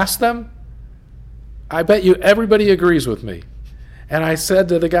want to ask them? I bet you everybody agrees with me. And I said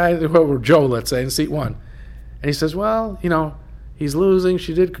to the guy, or Joe, let's say, in seat 1. And he says, well, he's losing.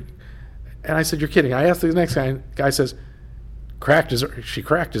 She did. And I said, you're kidding. I asked the next guy. The guy says, she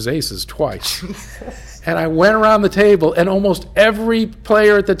cracked his aces twice. And I went around the table, and almost every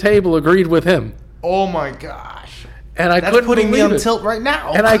player at the table agreed with him. Oh, my gosh. And I That's couldn't putting me believe on it. tilt right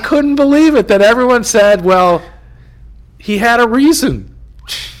now. And I couldn't believe it that everyone said, well, he had a reason.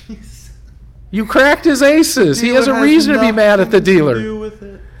 You cracked his aces. He has a reason to be mad at the dealer.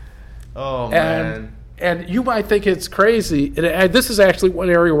 Oh, man. And you might think it's crazy. And this is actually one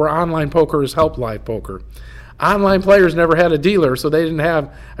area where online poker has helped live poker. Online players never had a dealer, so they didn't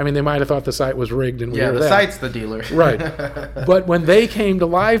have. I mean, they might have thought the site was rigged, and we hear the that. site's the dealer, right? But when they came to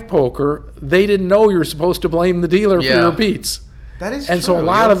live poker, they didn't know you're supposed to blame the dealer for your beats. That is and true. so a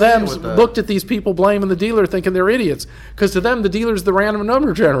lot of them looked at these people blaming the dealer, thinking they're idiots, because to them the dealer's the random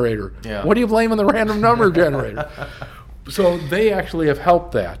number generator. Yeah. What are you blaming the random number generator? So they actually have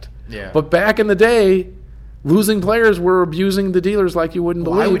helped that. Yeah. But back in the day, losing players were abusing the dealers like you wouldn't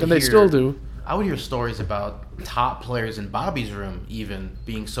believe, and they still do. I would hear stories about top players in Bobby's room even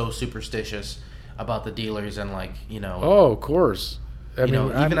being so superstitious about the dealers and Oh, of course.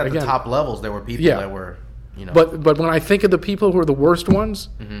 Even at the top levels, there were people that were, But when I think of the people who are the worst ones,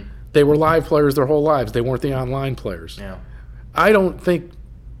 they were live players their whole lives. They weren't the online players. Yeah. I don't think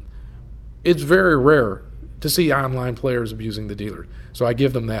it's very rare to see online players abusing the dealer. So I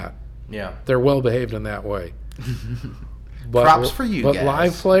give them that. Yeah. They're well behaved in that way. But, props for you, but guys.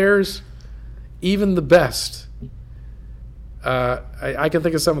 Live players, even the best, I can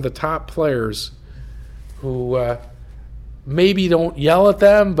think of some of the top players who maybe don't yell at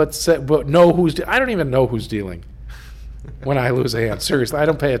them, but know who's. I don't even know who's dealing when I lose a hand. Seriously, I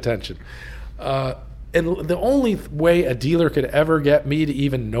don't pay attention. And the only way a dealer could ever get me to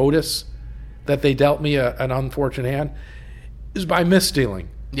even notice that they dealt me an unfortunate hand is by misdealing.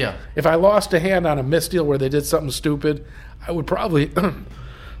 Yeah. If I lost a hand on a misdeal where they did something stupid, I would probably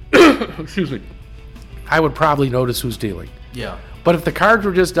excuse me. I would probably notice who's dealing. Yeah. But if the cards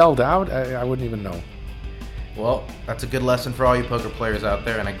were just dealt out, I wouldn't even know. Well, that's a good lesson for all you poker players out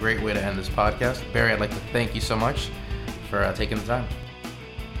there and a great way to end this podcast. Barry, I'd like to thank you so much for taking the time.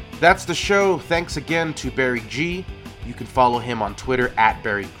 That's the show. Thanks again to Barry G. You can follow him on Twitter at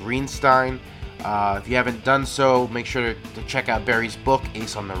Barry Greenstein. If you haven't done so, make sure to check out Barry's book,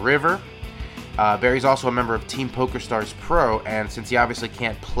 Ace on the River. Barry's also a member of Team PokerStars Pro, and since he obviously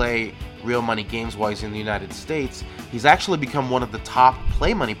can't play real money games while he's in the United States, he's actually become one of the top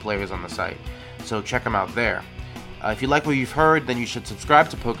play money players on the site. So check him out there. If you like what you've heard, then you should subscribe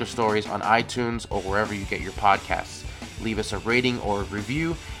to Poker Stories on iTunes or wherever you get your podcasts. Leave us a rating or a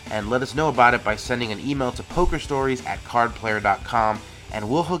review, and let us know about it by sending an email to pokerstories@cardplayer.com, and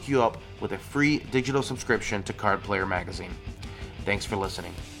we'll hook you up with a free digital subscription to Card Player magazine. Thanks for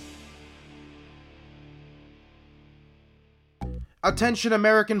listening. Attention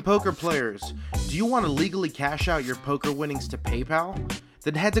American poker players! Do you want to legally cash out your poker winnings to PayPal?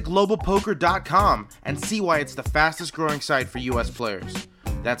 Then head to globalpoker.com and see why it's the fastest growing site for US players.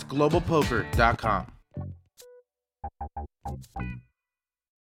 That's globalpoker.com.